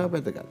ඒක ඉතා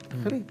වැදගත්.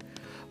 හරි.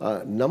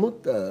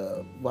 නමුත්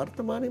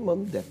වර්තමානයේ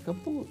මම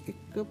දැක්කපු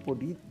එක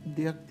පොඩි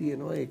දෙයක්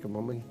තියෙනවා. ඒක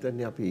මම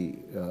හිතන්නේ අපි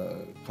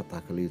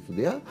කතා කළ යුතු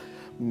දෙයක්.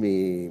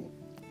 මේ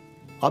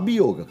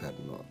අභියෝග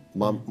කරනවා.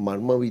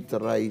 මම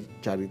විතරයි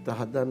චරිත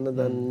හදන්න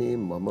දන්නේ,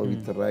 මම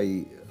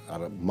විතරයි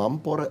අර මම්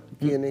පොර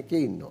කියන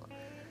එකේ ඉන්නවා.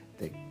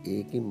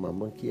 ඒකෙන්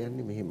මම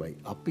කියන්නේ මෙහෙමයි.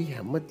 අපි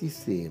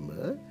හැමතිස්සෙම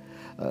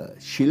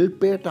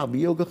ශිල්පයට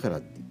අභියෝග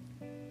කරද්දී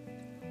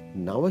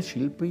නව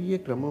ශිල්පීය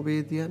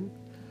ක්‍රමවේදයන්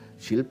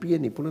ශිල්පීය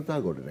නිපුණතා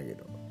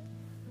ගොඩනගෙනවා.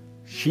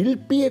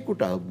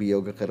 ශිල්පියෙකුට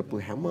අභියෝග කරපු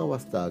හැම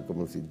අවස්ථාවකම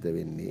සිද්ධ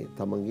වෙන්නේ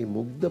තමන්ගේ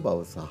මුග්ධ බව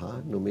සහ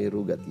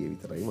නොමේරු ගතිය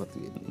විතරයි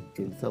මතුවෙන්නේ.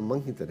 ඒ නිසා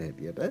මං හිතන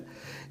හැටියට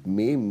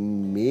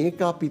මේක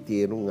අපි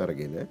තේරුම්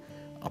අරගෙන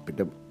අපිට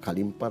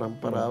කලින්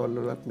පරම්පරාවල්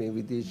වලත් මේ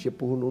විදේශීය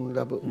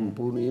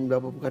පුහුණුවීම්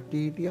ලැබපු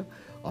කට්ටිය හිටියා.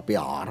 අපේ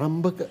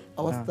ආරම්භක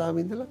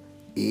අවස්ථාවේ ඉඳලා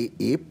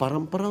ඒ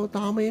පරම්පරාව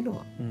තාම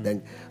එනවා. දැන්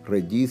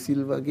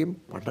රෙජිසිල් වගේ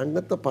පටන්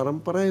ගත්ත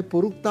පරම්පරාවේ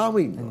පුරුක් තාම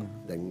ඉන්නවා.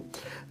 දැන්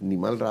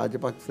නිමල්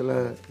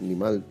රාජපක්ෂලා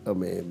නිමල්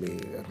මේ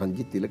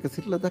රංජිත්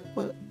තිලකසිරිලා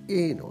දක්වා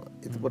එනවා.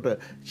 එතකොට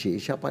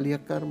ශේෂා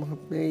පලියක්කාර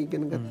මහත්මයා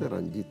ඉගෙන ගත්ත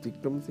රංජිත්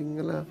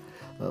වික්‍රමසිංහලා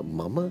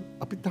මම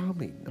අපි තාම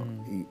ඉන්නවා.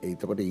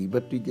 එතකොට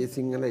ඊබට්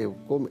විජේසිංහල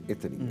ඔක්කොම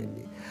එතනින්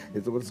එන්නේ.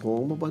 එතකොට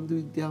සෝමබන්දු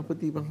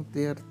විද්‍යාපති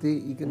මහත්තයාට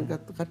ඉගෙන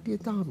ගත්ත කට්ටිය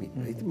තාම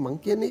ඉන්නවා. ඉතින් මං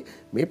කියන්නේ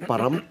මේ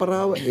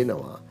පරම්පරාව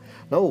එනවා.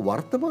 නව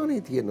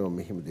වර්තමානයේ තියෙනවා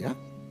මෙහෙම දෙයක්.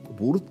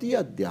 වෘත්තීය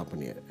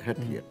අධ්‍යාපනය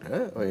හැටියට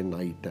ඔය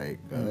නයිට්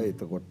එක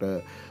එතකොට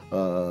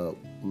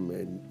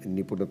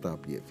නිපුණතා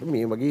පියස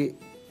මේ වගේ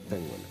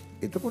තැන්වල.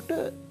 එතකොට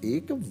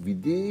ඒක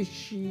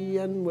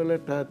විදේශීයන්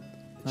වලටත්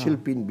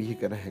ශිල්පීන් බිහි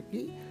කර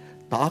හැකි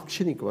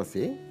තාක්ෂණික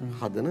වශයෙන්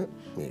හදන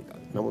මේක.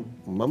 නමුත්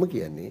මම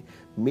කියන්නේ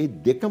මේ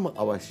දෙකම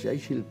අවශ්‍යයි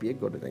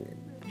ශිල්පියෙක්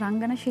ගොඩනගන්න.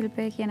 රංගන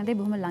ශිල්පය කියන දේ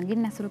බොහොම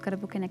ළඟින් ඇසුරු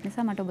කරපු කෙනෙක්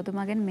නිසා මට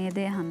ඔබතුමාගෙන් මේ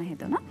දේ අහන්න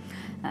හිතුණා.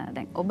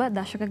 දැන් ඔබ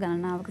දශක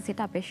ගණනාවක සිට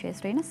අපේ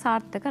ශාස්ත්‍රයේ ඉන්න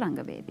සාර්ථක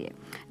රංගවේදියෙක්.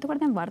 එතකොට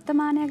දැන්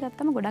වර්තමානයේ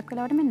ගත්තම ගොඩක්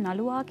වෙලාවට මේ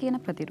නළුවා කියන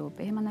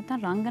ප්‍රතිරූපය එහෙම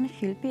නැත්නම් රංගන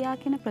ශිල්පියා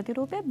කියන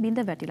ප්‍රතිරූපය බිඳ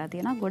වැටිලා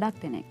තියෙනවා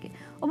ගොඩක් දෙනෙක්ගේ.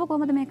 ඔබ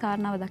කොහොමද මේ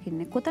කාරණාව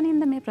දකින්නේ?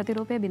 කොතනින්ද මේ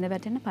ප්‍රතිරූපය බිඳ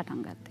වැටෙන්න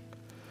පටන් ගත්තේ?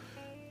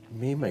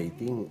 මේම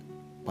ඉතින්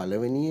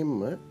පළවෙනියෙන්ම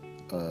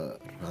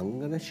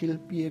රංගන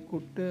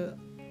ශිල්පියෙකුට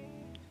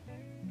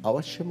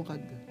අවශ්‍ය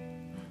මොකද්ද?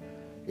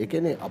 ඒ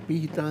කියන්නේ අපි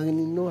හිතාගෙන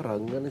ඉන්නවා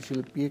රංගන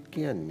ශිල්පියෙක්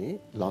කියන්නේ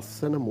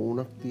ලස්සන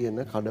මූණක් තියෙන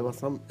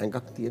කඩවසම්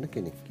ඇඟක් තියෙන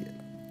කෙනෙක්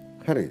කියලා.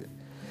 හරිද?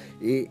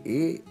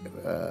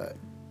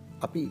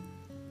 අපි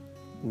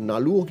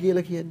නළුවෝ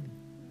කියලා කියන්නේ.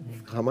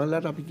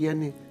 කමල්ලාට අපි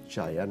කියන්නේ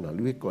ඡායා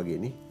නළුවෙක්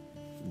වගේනේ.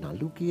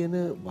 නළු කියන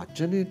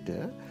වචනෙට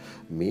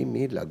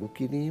මේ ලඝු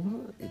කිරීම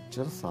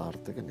එච්චර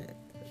සාර්ථක නෑ.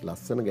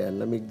 ලස්සන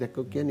ගෑල්ලමෙක්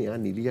දැක්කොත් කියන්නේ යා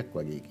නිලියක්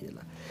වගේ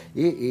කියලා.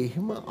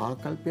 එහෙම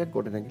ආකල්පයක්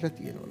ගොඩනැගිලා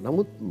තියෙනවා.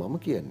 නමුත් මම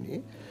කියන්නේ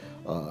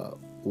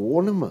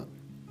ඕනම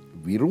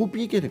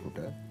විරූපී කෙනෙකුට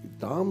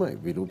ඉතාම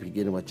විරූපී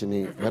කියන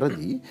වචනේ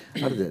වැරදි.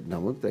 හරිද?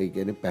 නමුත් ඒ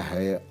කියන්නේ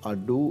පැහැය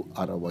අඩු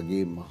අර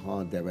වගේ මහා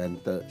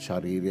දැවැන්ත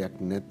ශරීරයක්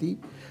නැති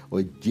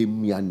ඔය ජිම්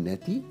යන්නේ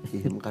නැති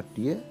එහෙම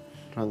කට්ටිය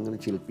රංගන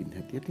ශිල්පීන්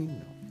හැටියට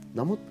ඉන්නවා.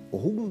 නමුත්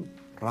ඔහු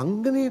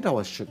රංගනයට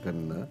අවශ්‍ය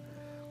කරන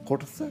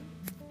කොටස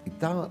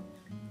ඉතා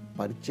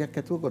පරිචයක්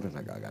ඇතුව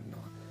ගොඩනගා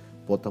ගන්නවා.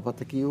 පොතපත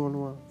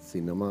කියවනවා,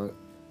 සිනමා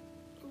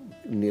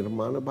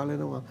නිර්මාණ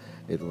බලනවා,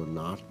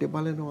 නාට්‍ය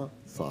බලනවා,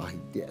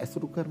 සාහිත්‍ය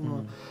ඇසුරු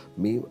කරනවා.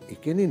 මේ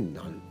එකනේ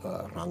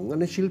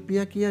රංගන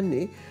ශිල්පියා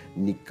කියන්නේ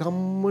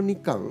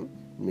නිකන්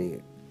මේ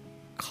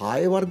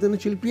කාය වර්ධන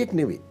ශිල්පියෙක්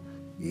නෙවෙයි.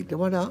 ඊට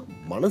වඩා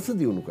මනස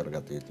දියුණු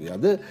කරගත යුතුයි.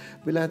 අද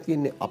වෙලා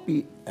තියෙන්නේ අපි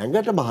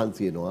ඇඟට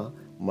මහන්සි වෙනවා,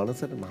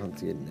 මනසට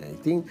මහන්සි වෙන්නේ නැහැ.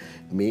 ඉතින්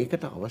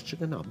මේකට අවශ්‍ය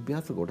කරන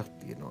අභ්‍යාස ගොඩක්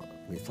තියෙනවා.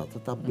 මේ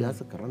සතත අභ්‍යාස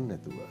කරන්නේ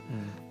නැතුව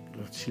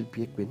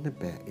ශිල්පියෙක් වෙන්න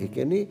බෑ. ඒ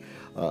කියන්නේ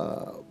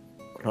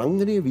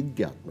රංගනය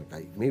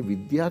විද්‍යාත්මකයි. මේ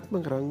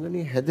විද්‍යාත්මක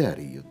රංගනය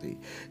හැදෑරිය යුතුයි.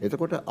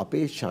 එතකොට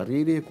අපේ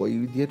ශරීරය කොයි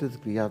විදිහටද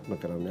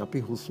ක්‍රියාත්මක කරන්නේ? අපි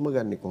හුස්ම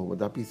ගන්නෙ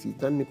කොහොමද? අපි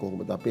සිතන්නේ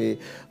කොහොමද? අපේ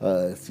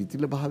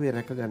සිතිල භාවය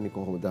රැකගන්නේ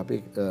කොහොමද?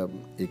 අපේ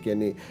ඒ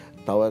කියන්නේ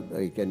තවත්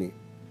ඒ කියන්නේ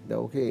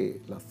දැන් ඔකේ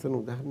ලස්සන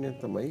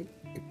උදාහරණයක් තමයි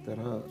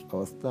එක්තරා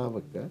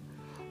අවස්ථාවක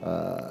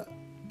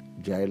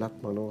ජයලත්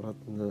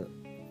මනෝරත්න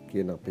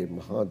කියන අපේ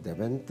මහා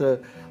දැවැන්ත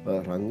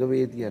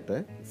රංගවේදියට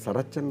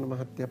සරච්චන්ද්‍ර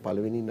මහත්තයා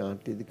පළවෙනි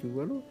නාට්‍යයේදී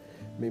කිව්වලු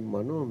මේ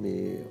මනෝ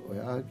මේ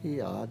ඔයාගේ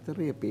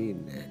ආදරය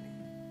පේන්නේ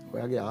නෑනේ.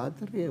 ඔයාගේ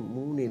ආදරය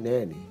මූණේ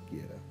නෑනේ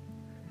කියලා.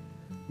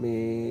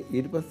 මේ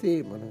ඊට පස්සේ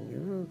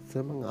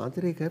මම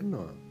ආදරය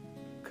කරනවා.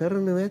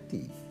 කරනවා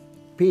ඇති.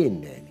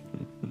 පේන්නේ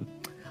නෑනේ.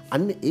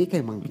 අන්න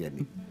ඒකයි මං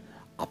කියන්නේ.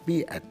 අපි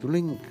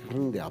ඇතුලෙන්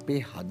කරන්නේ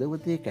අපේ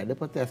හදවතේ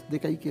කැඩපත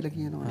S2යි කියලා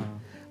කියනවා.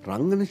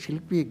 රංගන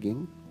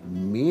ශිල්පියෙක්ගෙන්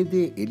මේ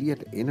දේ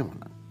එළියට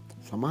එනවා.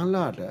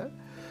 සමහරලාට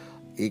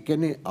ඒ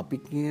කියන්නේ අපි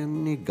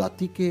කියන්නේ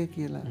ගතිකය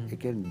කියලා. ඒ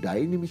කියන්නේ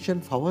ඩයිනමිෂන්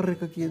පවර්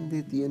එක කියන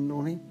දේ තියෙන්න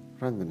ඕනේ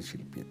රංගන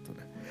ශිල්පියෙක් තුළ.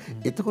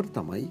 එතකොට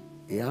තමයි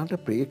එයාට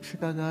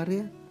ප්‍රේක්ෂකාගාරය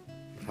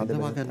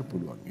හදවා ගන්න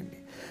පුළුවන්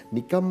වෙන්නේ.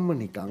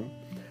 නිකන්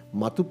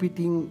මතු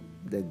පිටින්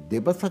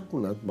දෙබසක්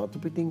වුණත් මතු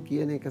පිටින්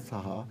කියන එක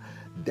සහ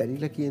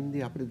දැනිලා කියන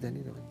දේ අපිට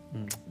දැනෙනවා.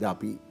 දැන්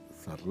අපි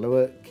සරලව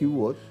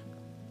කිව්වොත්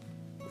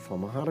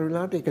සමහර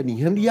වෙලාවට ඒක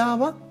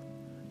නිහඬියාවක්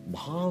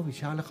මහා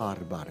විශාල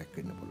කාර්යභාරයක්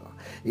වෙන්න පුළුවන්.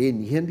 ඒ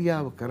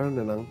නිහඬියාව කරන්න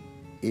නම්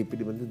ඒ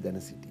පිළිබඳව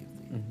දැන සිටිය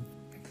යුතුයි.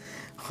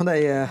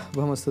 හොඳයි,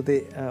 බොහොම ස්තුතියි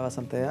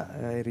වසන්තය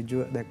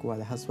ඍජුව දැක්වූ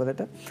අදහස්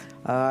වලට.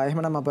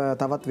 එහෙමනම් අප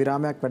තවත්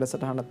විරාමයක්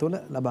වැඩසටහන තුල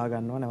ලබා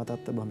ගන්නවා.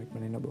 නැවතත් බොහොම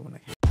ඉක්මනින් ඔබ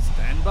වුණා.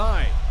 Stand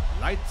by.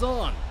 Lights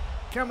on.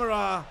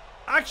 Camera.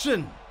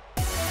 Action.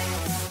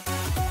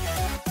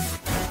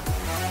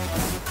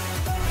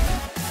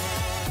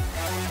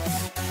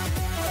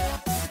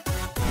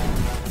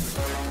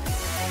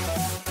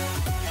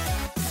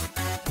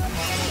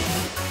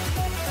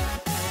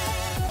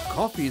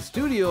 Coffee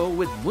Studio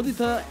with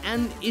Muditha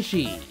and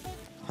Ishi.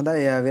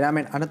 හොඳයි,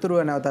 විරාමෙන් අනතුරුව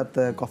නැවතත්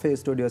කොෆේ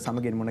ස්ටුඩියෝ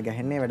සමගින් මුණ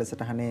ගැහෙන්නේ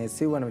වැඩසටහනේ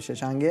සිව්වන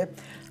විශේෂාංගය.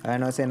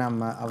 නොසේ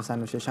නම්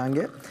අවසන්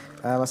විශේෂාංගය.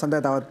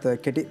 වසන්තය තවත්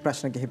කෙටි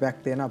ප්‍රශ්න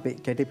කිහිපයක් තියෙනවා. අපි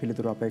කෙටි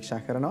පිළිතුරු අපේක්ෂා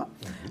කරනවා.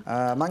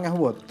 මම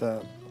අහුවොත්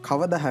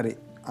කවදා හරි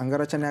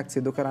අංගරචනයක්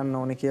සිදු කරන්න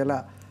ඕනේ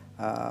කියලා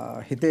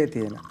හිතේ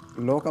තියෙන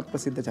ලෝක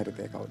ප්‍රසිද්ධ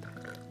චරිතය කවුද?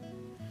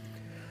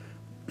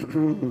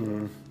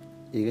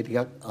 ඒක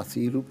ටිකක්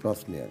අසීරු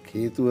ප්‍රශ්නයක්.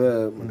 හේතුව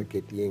මම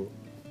කෙටියෙන්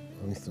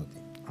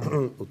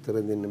උත්තර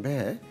දෙන්න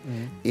බෑ.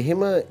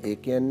 එහෙම ඒ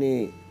කියන්නේ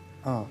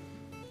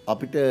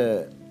අපිට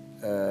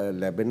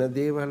ලැබෙන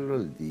දේවල්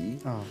වලදී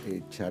ඒ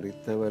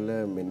චරිතවල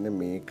මෙන්න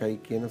මේකයි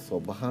කියන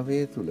ස්වභාවය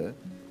තුල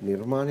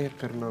නිර්මාණය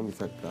කරනවා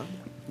මිසක්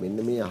මෙන්න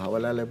මේ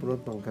අහවලා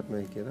ලැබුණොත් මං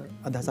කරනවා කියලා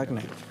අදහසක්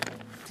නැහැ.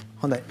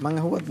 හොඳයි, මං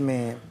අහුවත්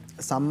මේ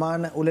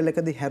සම්මාන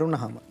උළෙලකදී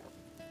හැරුණාම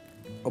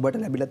ඔබට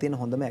ලැබිලා තියෙන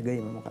හොඳම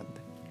ඇගයීම මොකක්ද?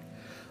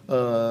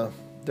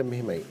 දැන්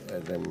මෙහෙමයි.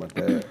 දැන් මට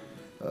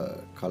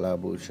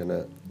කලාභූෂණ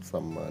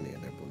සම්මානය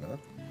ලැබුණා.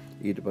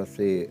 ඊට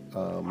පස්සේ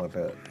මට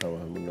තව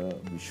හම්බුණා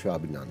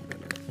විශ්වාභිනන්දන.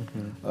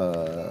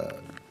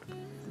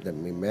 දැන්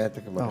මේ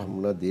මෑතක මට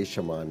හම්බුණා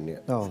දේශමාන්‍ය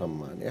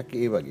සම්මානයක්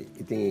ඒ වගේ.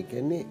 ඉතින් ඒ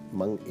කියන්නේ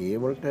මම ඒ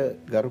වලට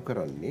ගරු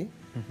කරන්නේ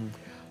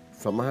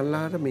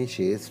සමහරලාට මේ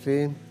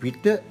ශාස්ත්‍රයෙන්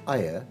පිට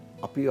අය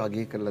අපි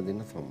වගේ කරලා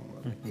දෙන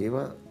සම්මාන.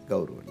 ඒවා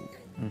ගෞරවණීයයි.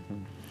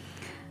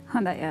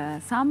 හොඳයි.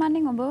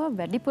 සාමාන්‍යයෙන් ඔබ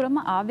වැඩිපුරම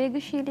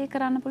ආවේගශීලී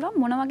කරන්න පුළුවන්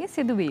මොන වගේ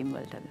සිදුවීම්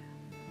වලටද?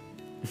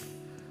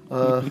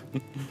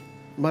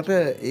 මට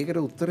ඒකට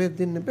උත්තරයක්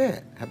දෙන්න බෑ.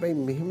 හැබැයි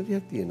මෙහෙම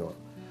දෙයක් තියෙනවා.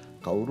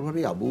 කවුරු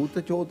හරි අභූත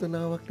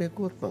චෝදනාවක්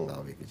නැකුවොත් මං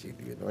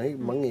ආවේගශීලී වෙනවා.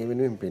 මං ඒ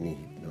වෙනුවෙන් පෙනී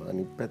හිටිනවා.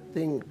 අනිත්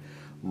පැත්තෙන්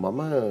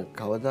මම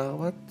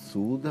කවදාවත්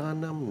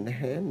සූදානම්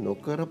නැහැ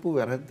නොකරපු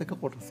වැරද්දක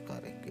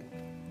කොටස්කාරයෙක් වෙන්න.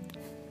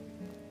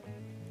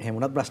 එහෙම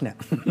වුණත් ප්‍රශ්නයක්.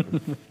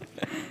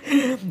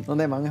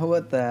 හොඳයි මං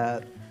අහුවත්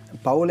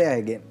පවුලේ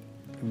අයගෙන්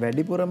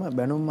වැඩිපුරම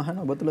බැනුම් අහන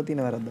ඔබ තුල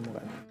තියෙන වැරද්ද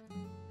මොකක්ද?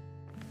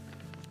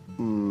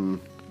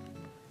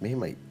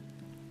 මෙහෙමයි.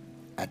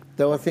 ඇත්ත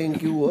වශයෙන්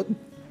කිව්වොත්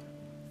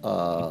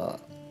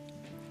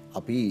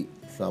අපි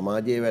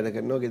සමාජයේ වැඩ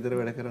කරනවා ගෙදර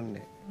වැඩ කරන්නේ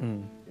නැහැ.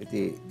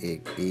 ඉතින්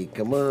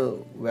ඒකම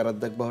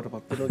වැරද්දක් බවට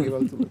පත් වෙනවා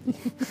ගෙවල් තුල.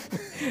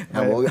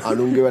 හැමෝගේ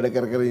අනුන්ගේ වැඩ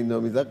කර කර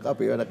ඉන්නවා මිසක්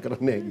අපේ වැඩ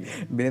කරන්නේ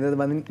නැහැ. බිරිඳද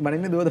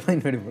බනින්නේ දුවද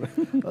බනින්න වැඩිපුර.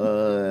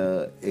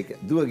 ඒක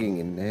දුවගෙන්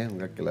එන්නේ නැහැ.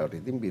 හුඟක් වෙලාවට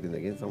ඉතින්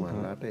බිරිඳගෙන්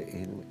සමහරලාට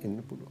එන්න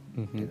පුළුවන්.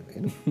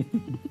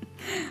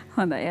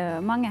 හොඳයි.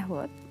 මං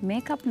අහුවොත්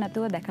මේකප්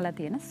නැතුව දැකලා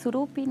තියෙන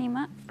සුරූපීනිම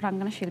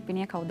රංගන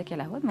ශිල්පිනිය කවුද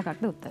කියලා අහුවොත්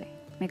මොකක්ද උත්තරේ?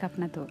 මේකප්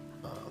නැතුව.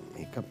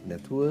 මේකප්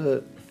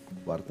නැතුව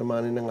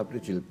වර්තමානයේ නම්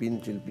අපිට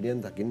ශිල්පිනියන්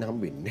දකින්න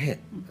හම්බෙන්නේ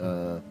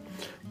නැහැ.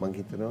 මං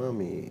හිතනවා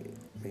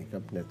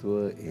මේකප් නැතුව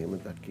එහෙම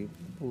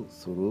දකිපු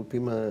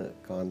සුරූපිම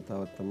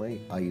කාන්තාවක් තමයි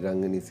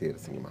අයිරංගනී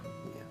සේරසිංහ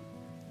මහත්මිය.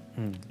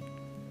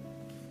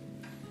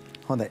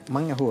 හොඳයි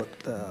මං අහුවොත්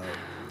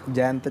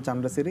ජයන්ත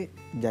චන්ද්‍රසිරි,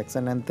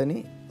 ජැක්සන් ඇන්තනි,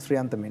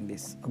 ශ්‍රියන්ත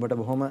මෙන්ඩිස් ඔබට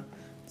බොහොම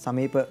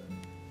සමීප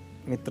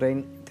මිත්‍රයින්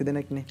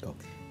තිදෙනෙක්නේ.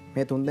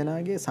 මේ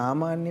තුන්දෙනාගේ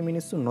සාමාන්‍ය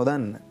මිනිස්සු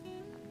නොදන්න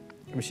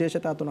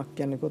විශේෂතා තුනක්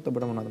කියන්නේ කොහොත්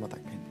ඔබට මොනවද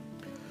මතක් වෙන්නේ?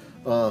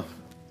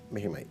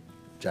 මෙහෙමයි.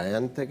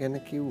 ජයන්ත ගැන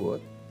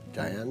කිව්වොත්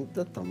ජයන්ත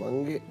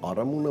තමන්ගේ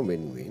අරමුණ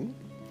වෙනුවෙන්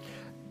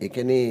ඒ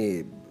කියන්නේ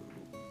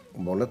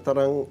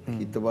මොනතරම්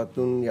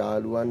හිතවතුන්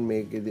යාළුවන්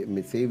මේකේ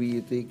මෙසේ විය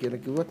යුතුයි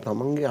කියලා කිව්වොත්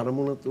තමන්ගේ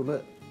අරමුණ තුල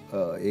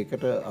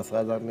ඒකට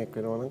අසාධාරණයක්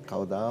වෙනවා නම්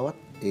කවදාවත්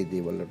ඒ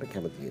දේවල් වලට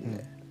කැමති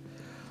වෙන්නේ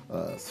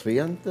නැහැ.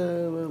 ශ්‍රියන්ත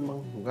මම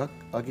හුඟක්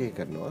අගය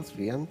කරනවා.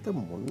 ශ්‍රියන්ත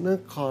මොන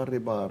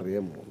කාර්යභාරය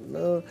මොන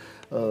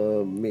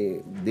මේ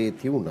දේ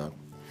තියුණත්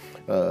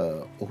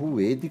ඔහු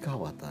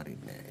වේදිකාව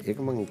අතාරින්නේ නැහැ. ඒක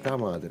මම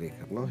ඉතාම ආදරය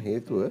කරනවා.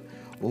 හේතුව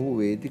ඔහු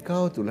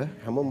වේදිකාව තුල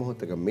හැම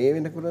මොහොතක මේ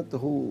වෙනකොටත්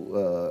ඔහු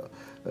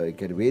ඒ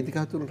කියන්නේ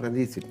වේදිකාව තුල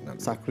රැඳී සිටිනවා.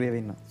 සක්‍රිය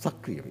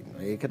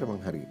වෙනවා. ඒකට මම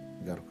හරි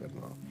ගරු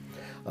කරනවා.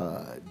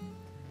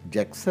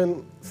 ජැක්සන්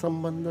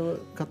සම්බන්ධව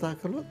කතා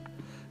කළොත්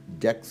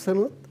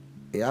ජැක්සනුත්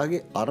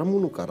එයාගේ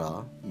අරමුණු කරා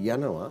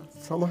යනවා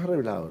සමහර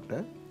වෙලාවට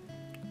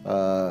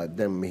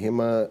දැන් මෙහෙම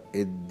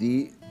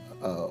එද්දී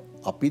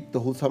අපිත්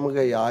ඔහු සමග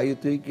යා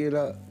යුතුයි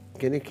කියලා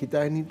කෙනෙක්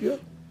හිතාගෙන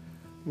හිටියොත්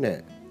නෑ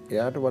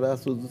එයාට වඩා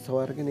සුදුසු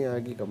සවාරගෙන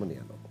යාගේ ගමන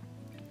යනවා.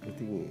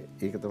 ඉතින්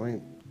ඒක තමයි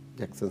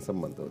ජැක්සන්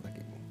සම්බන්ධව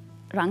දකින්නේ.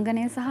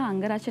 රංගනය සහ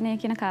අංගරචනය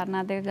කියන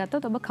කාරණා දෙක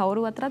ගත්තොත් ඔබ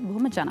කවුරු අතරත්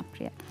බොහොම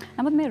ජනප්‍රියයි.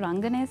 නමුත් මේ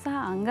රංගනය සහ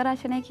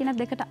අංගරචනය කියන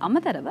දෙකට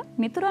අමතරව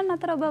මිතුරන්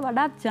අතර ඔබ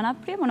වඩාත්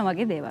ජනප්‍රිය මොන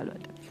වගේ දේවල්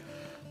වලට?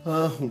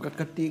 හුඟක්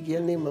කට්ටිය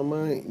කියන්නේ මම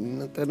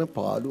ඉන්න තැන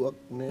පාඩුවක්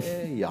නෑ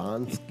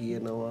යාන්ස්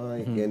කියනවා.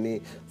 ඒ කියන්නේ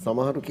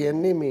සමහරු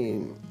කියන්නේ මේ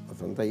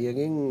වසන්ත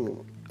අයියගෙන්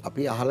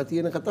අපි අහලා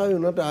තියෙන කතාවේ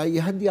උනට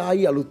ආයි යහද්දි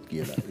ආයි අලුත්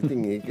කියලා.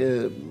 ඉතින් ඒක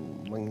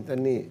මම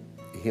හිතන්නේ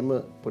එහෙම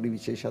පොඩි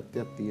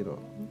විශේෂත්වයක් තියෙනවා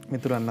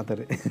මිතුරන්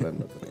අතරේ.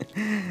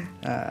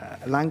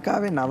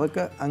 ලංකාවේ නවක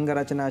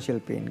අංගරචනා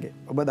ශිල්පීන්ගේ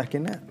ඔබ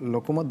දකින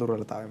ලොකුම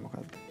දුර්වලතාවය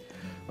මොකක්ද?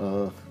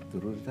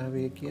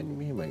 දුර්වලතාවය කියන්නේ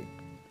මෙහෙමයි.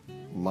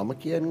 මම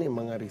කියන්නේ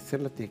මම අර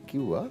ඉස්සෙල්ලත්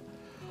කිව්වා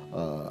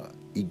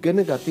ඉගෙන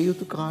ගත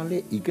යුතු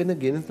කාලේ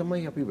ඉගෙනගෙන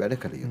තමයි අපි වැඩ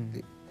කළ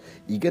යුත්තේ.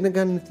 ඉගෙන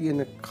ගන්න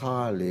තියෙන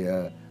කාලය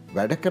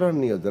වැඩ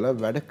කරන්න යොදලා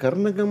වැඩ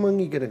කරන ගමන්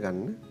ඉගෙන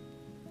ගන්න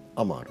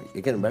අමාරුයි.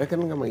 ඒ කියන්නේ වැඩ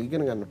කරන ගමන්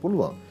ඉගෙන ගන්න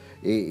පුළුවන්.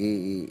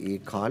 ඒ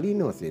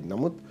කාලීන වශයෙන්.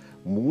 නමුත්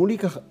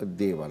මූලික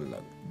දේවල්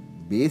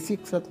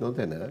බේසික්ස්ත්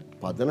නොදැන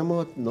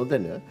පදනමවත්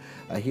නොදැන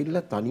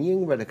ඇහිල්ලා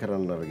තනියෙන් වැඩ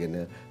කරන්න අරගෙන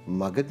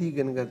මගදී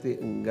ඉගෙන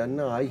ගන්න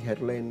ආයි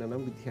හැරලා එන්න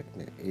නම් විදියක්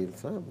නැහැ. ඒ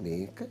නිසා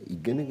මේක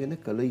ඉගෙනගෙන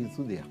කළ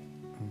යුතු දෙයක්.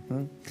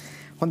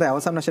 හොඳයි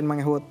අවසන් වශයෙන්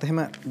මම අහුවොත් එහෙම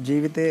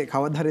ජීවිතේ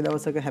කවදා හරි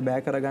දවසක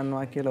හැබෑ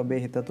කරගන්නවා කියලා ඔබේ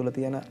හිත තුළ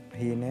තියෙන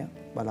හීනය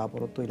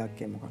බලාපොරොත්තු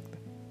ඉලක්කය මොකක්ද?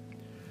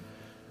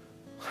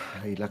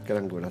 ඉලක්ක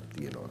නම් ගොඩක්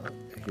තියෙනවා.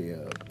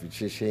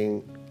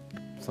 විශේෂයෙන්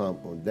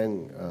දැන්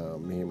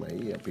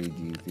මෙහෙමයි අපේ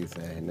ජීවිතයේ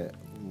සෑහෙන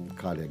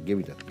කාලයක්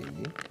ගෙවිලා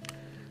තියෙන්නේ.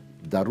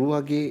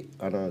 දරුවගේ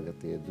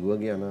අනාගතය,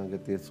 දුවගේ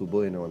අනාගතය සුබ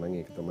වෙනවා නම්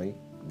ඒක තමයි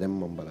දැන්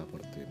මම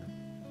බලාපොරොත්තු වෙන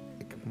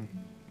එක.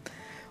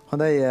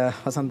 හොඳයි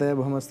වසන්තය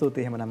බොහොම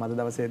ස්තුතියි. එහෙමනම් අද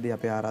දවසේදී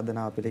අපේ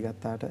ආරාධනාව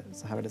පිළිගත්තාට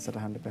සහ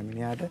වැඩසටහනට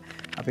පැමිණියාට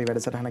අපි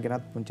වැඩසටහන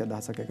ගැනත් පුංචි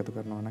අදහසක් එකතු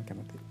කරනවා නම්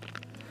කැමතියි.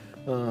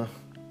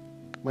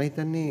 මම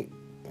හිතන්නේ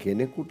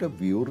කෙනෙකුට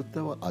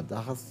විවෘතව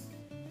අදහස්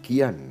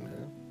කියන්න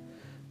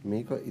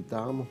මේක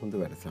ඉතාම හොඳ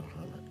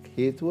වැඩසටහනක්.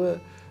 හේතුව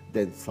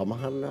දැන්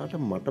සමහරලාට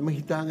මටම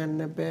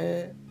හිතාගන්න බෑ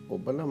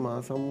ඔබලා මා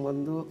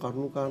සම්බන්ධව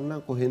කරුණු කාරණා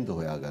කොහෙන්ද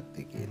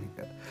හොයාගත්තේ කියන එක.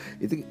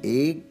 ඉතින්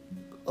ඒ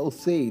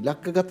ඔස්සේ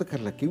ඉලක්කගත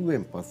කරලා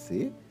කිව්වෙන්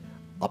පස්සේ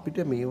අපිට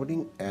මේ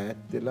වලින්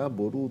ඈත් වෙලා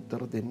බොරු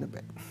උත්තර දෙන්න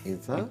බෑ. ඒ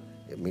නිසා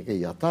මේක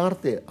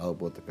යථාර්ථය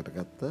අවබෝධ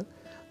කරගත්ත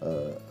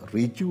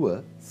ඍජුව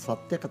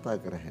සත්‍ය කතා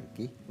කර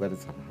හැකි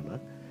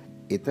වැඩසටහනක්.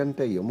 එතනට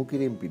යොමු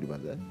කිරීම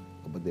පිළිබඳ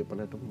ඔබ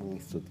දෙපළට මම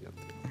ස්තුතියි.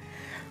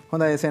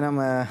 හොඳයි එසේනම්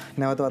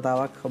නැවත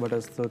වතාවක් ඔබට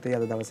ස්තුතියි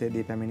අද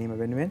දවසේදී පැමිණීම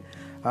වෙනුවෙන්.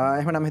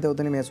 එහෙමනම්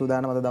හිතවතුනි මේ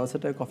සූදානම් අද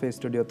දවසට කොෆි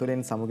ස්ටුඩියෝ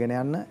තුලින් සමුගෙන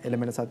යන්න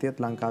එළමෙන සතියත්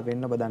ලංකාවේ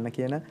ඉන්න ඔබ දන්න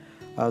කියන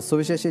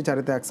සුවිශේෂී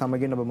චරිතයක්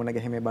සමගින් ඔබ මුණ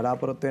ගැහිමේ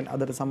බලාපොරොත්තු වෙන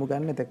අදට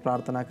සමුගන්න තෙක්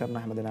ප්‍රාර්ථනා කරන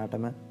හැම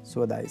දිනාටම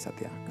සුවදායි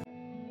සතියක්.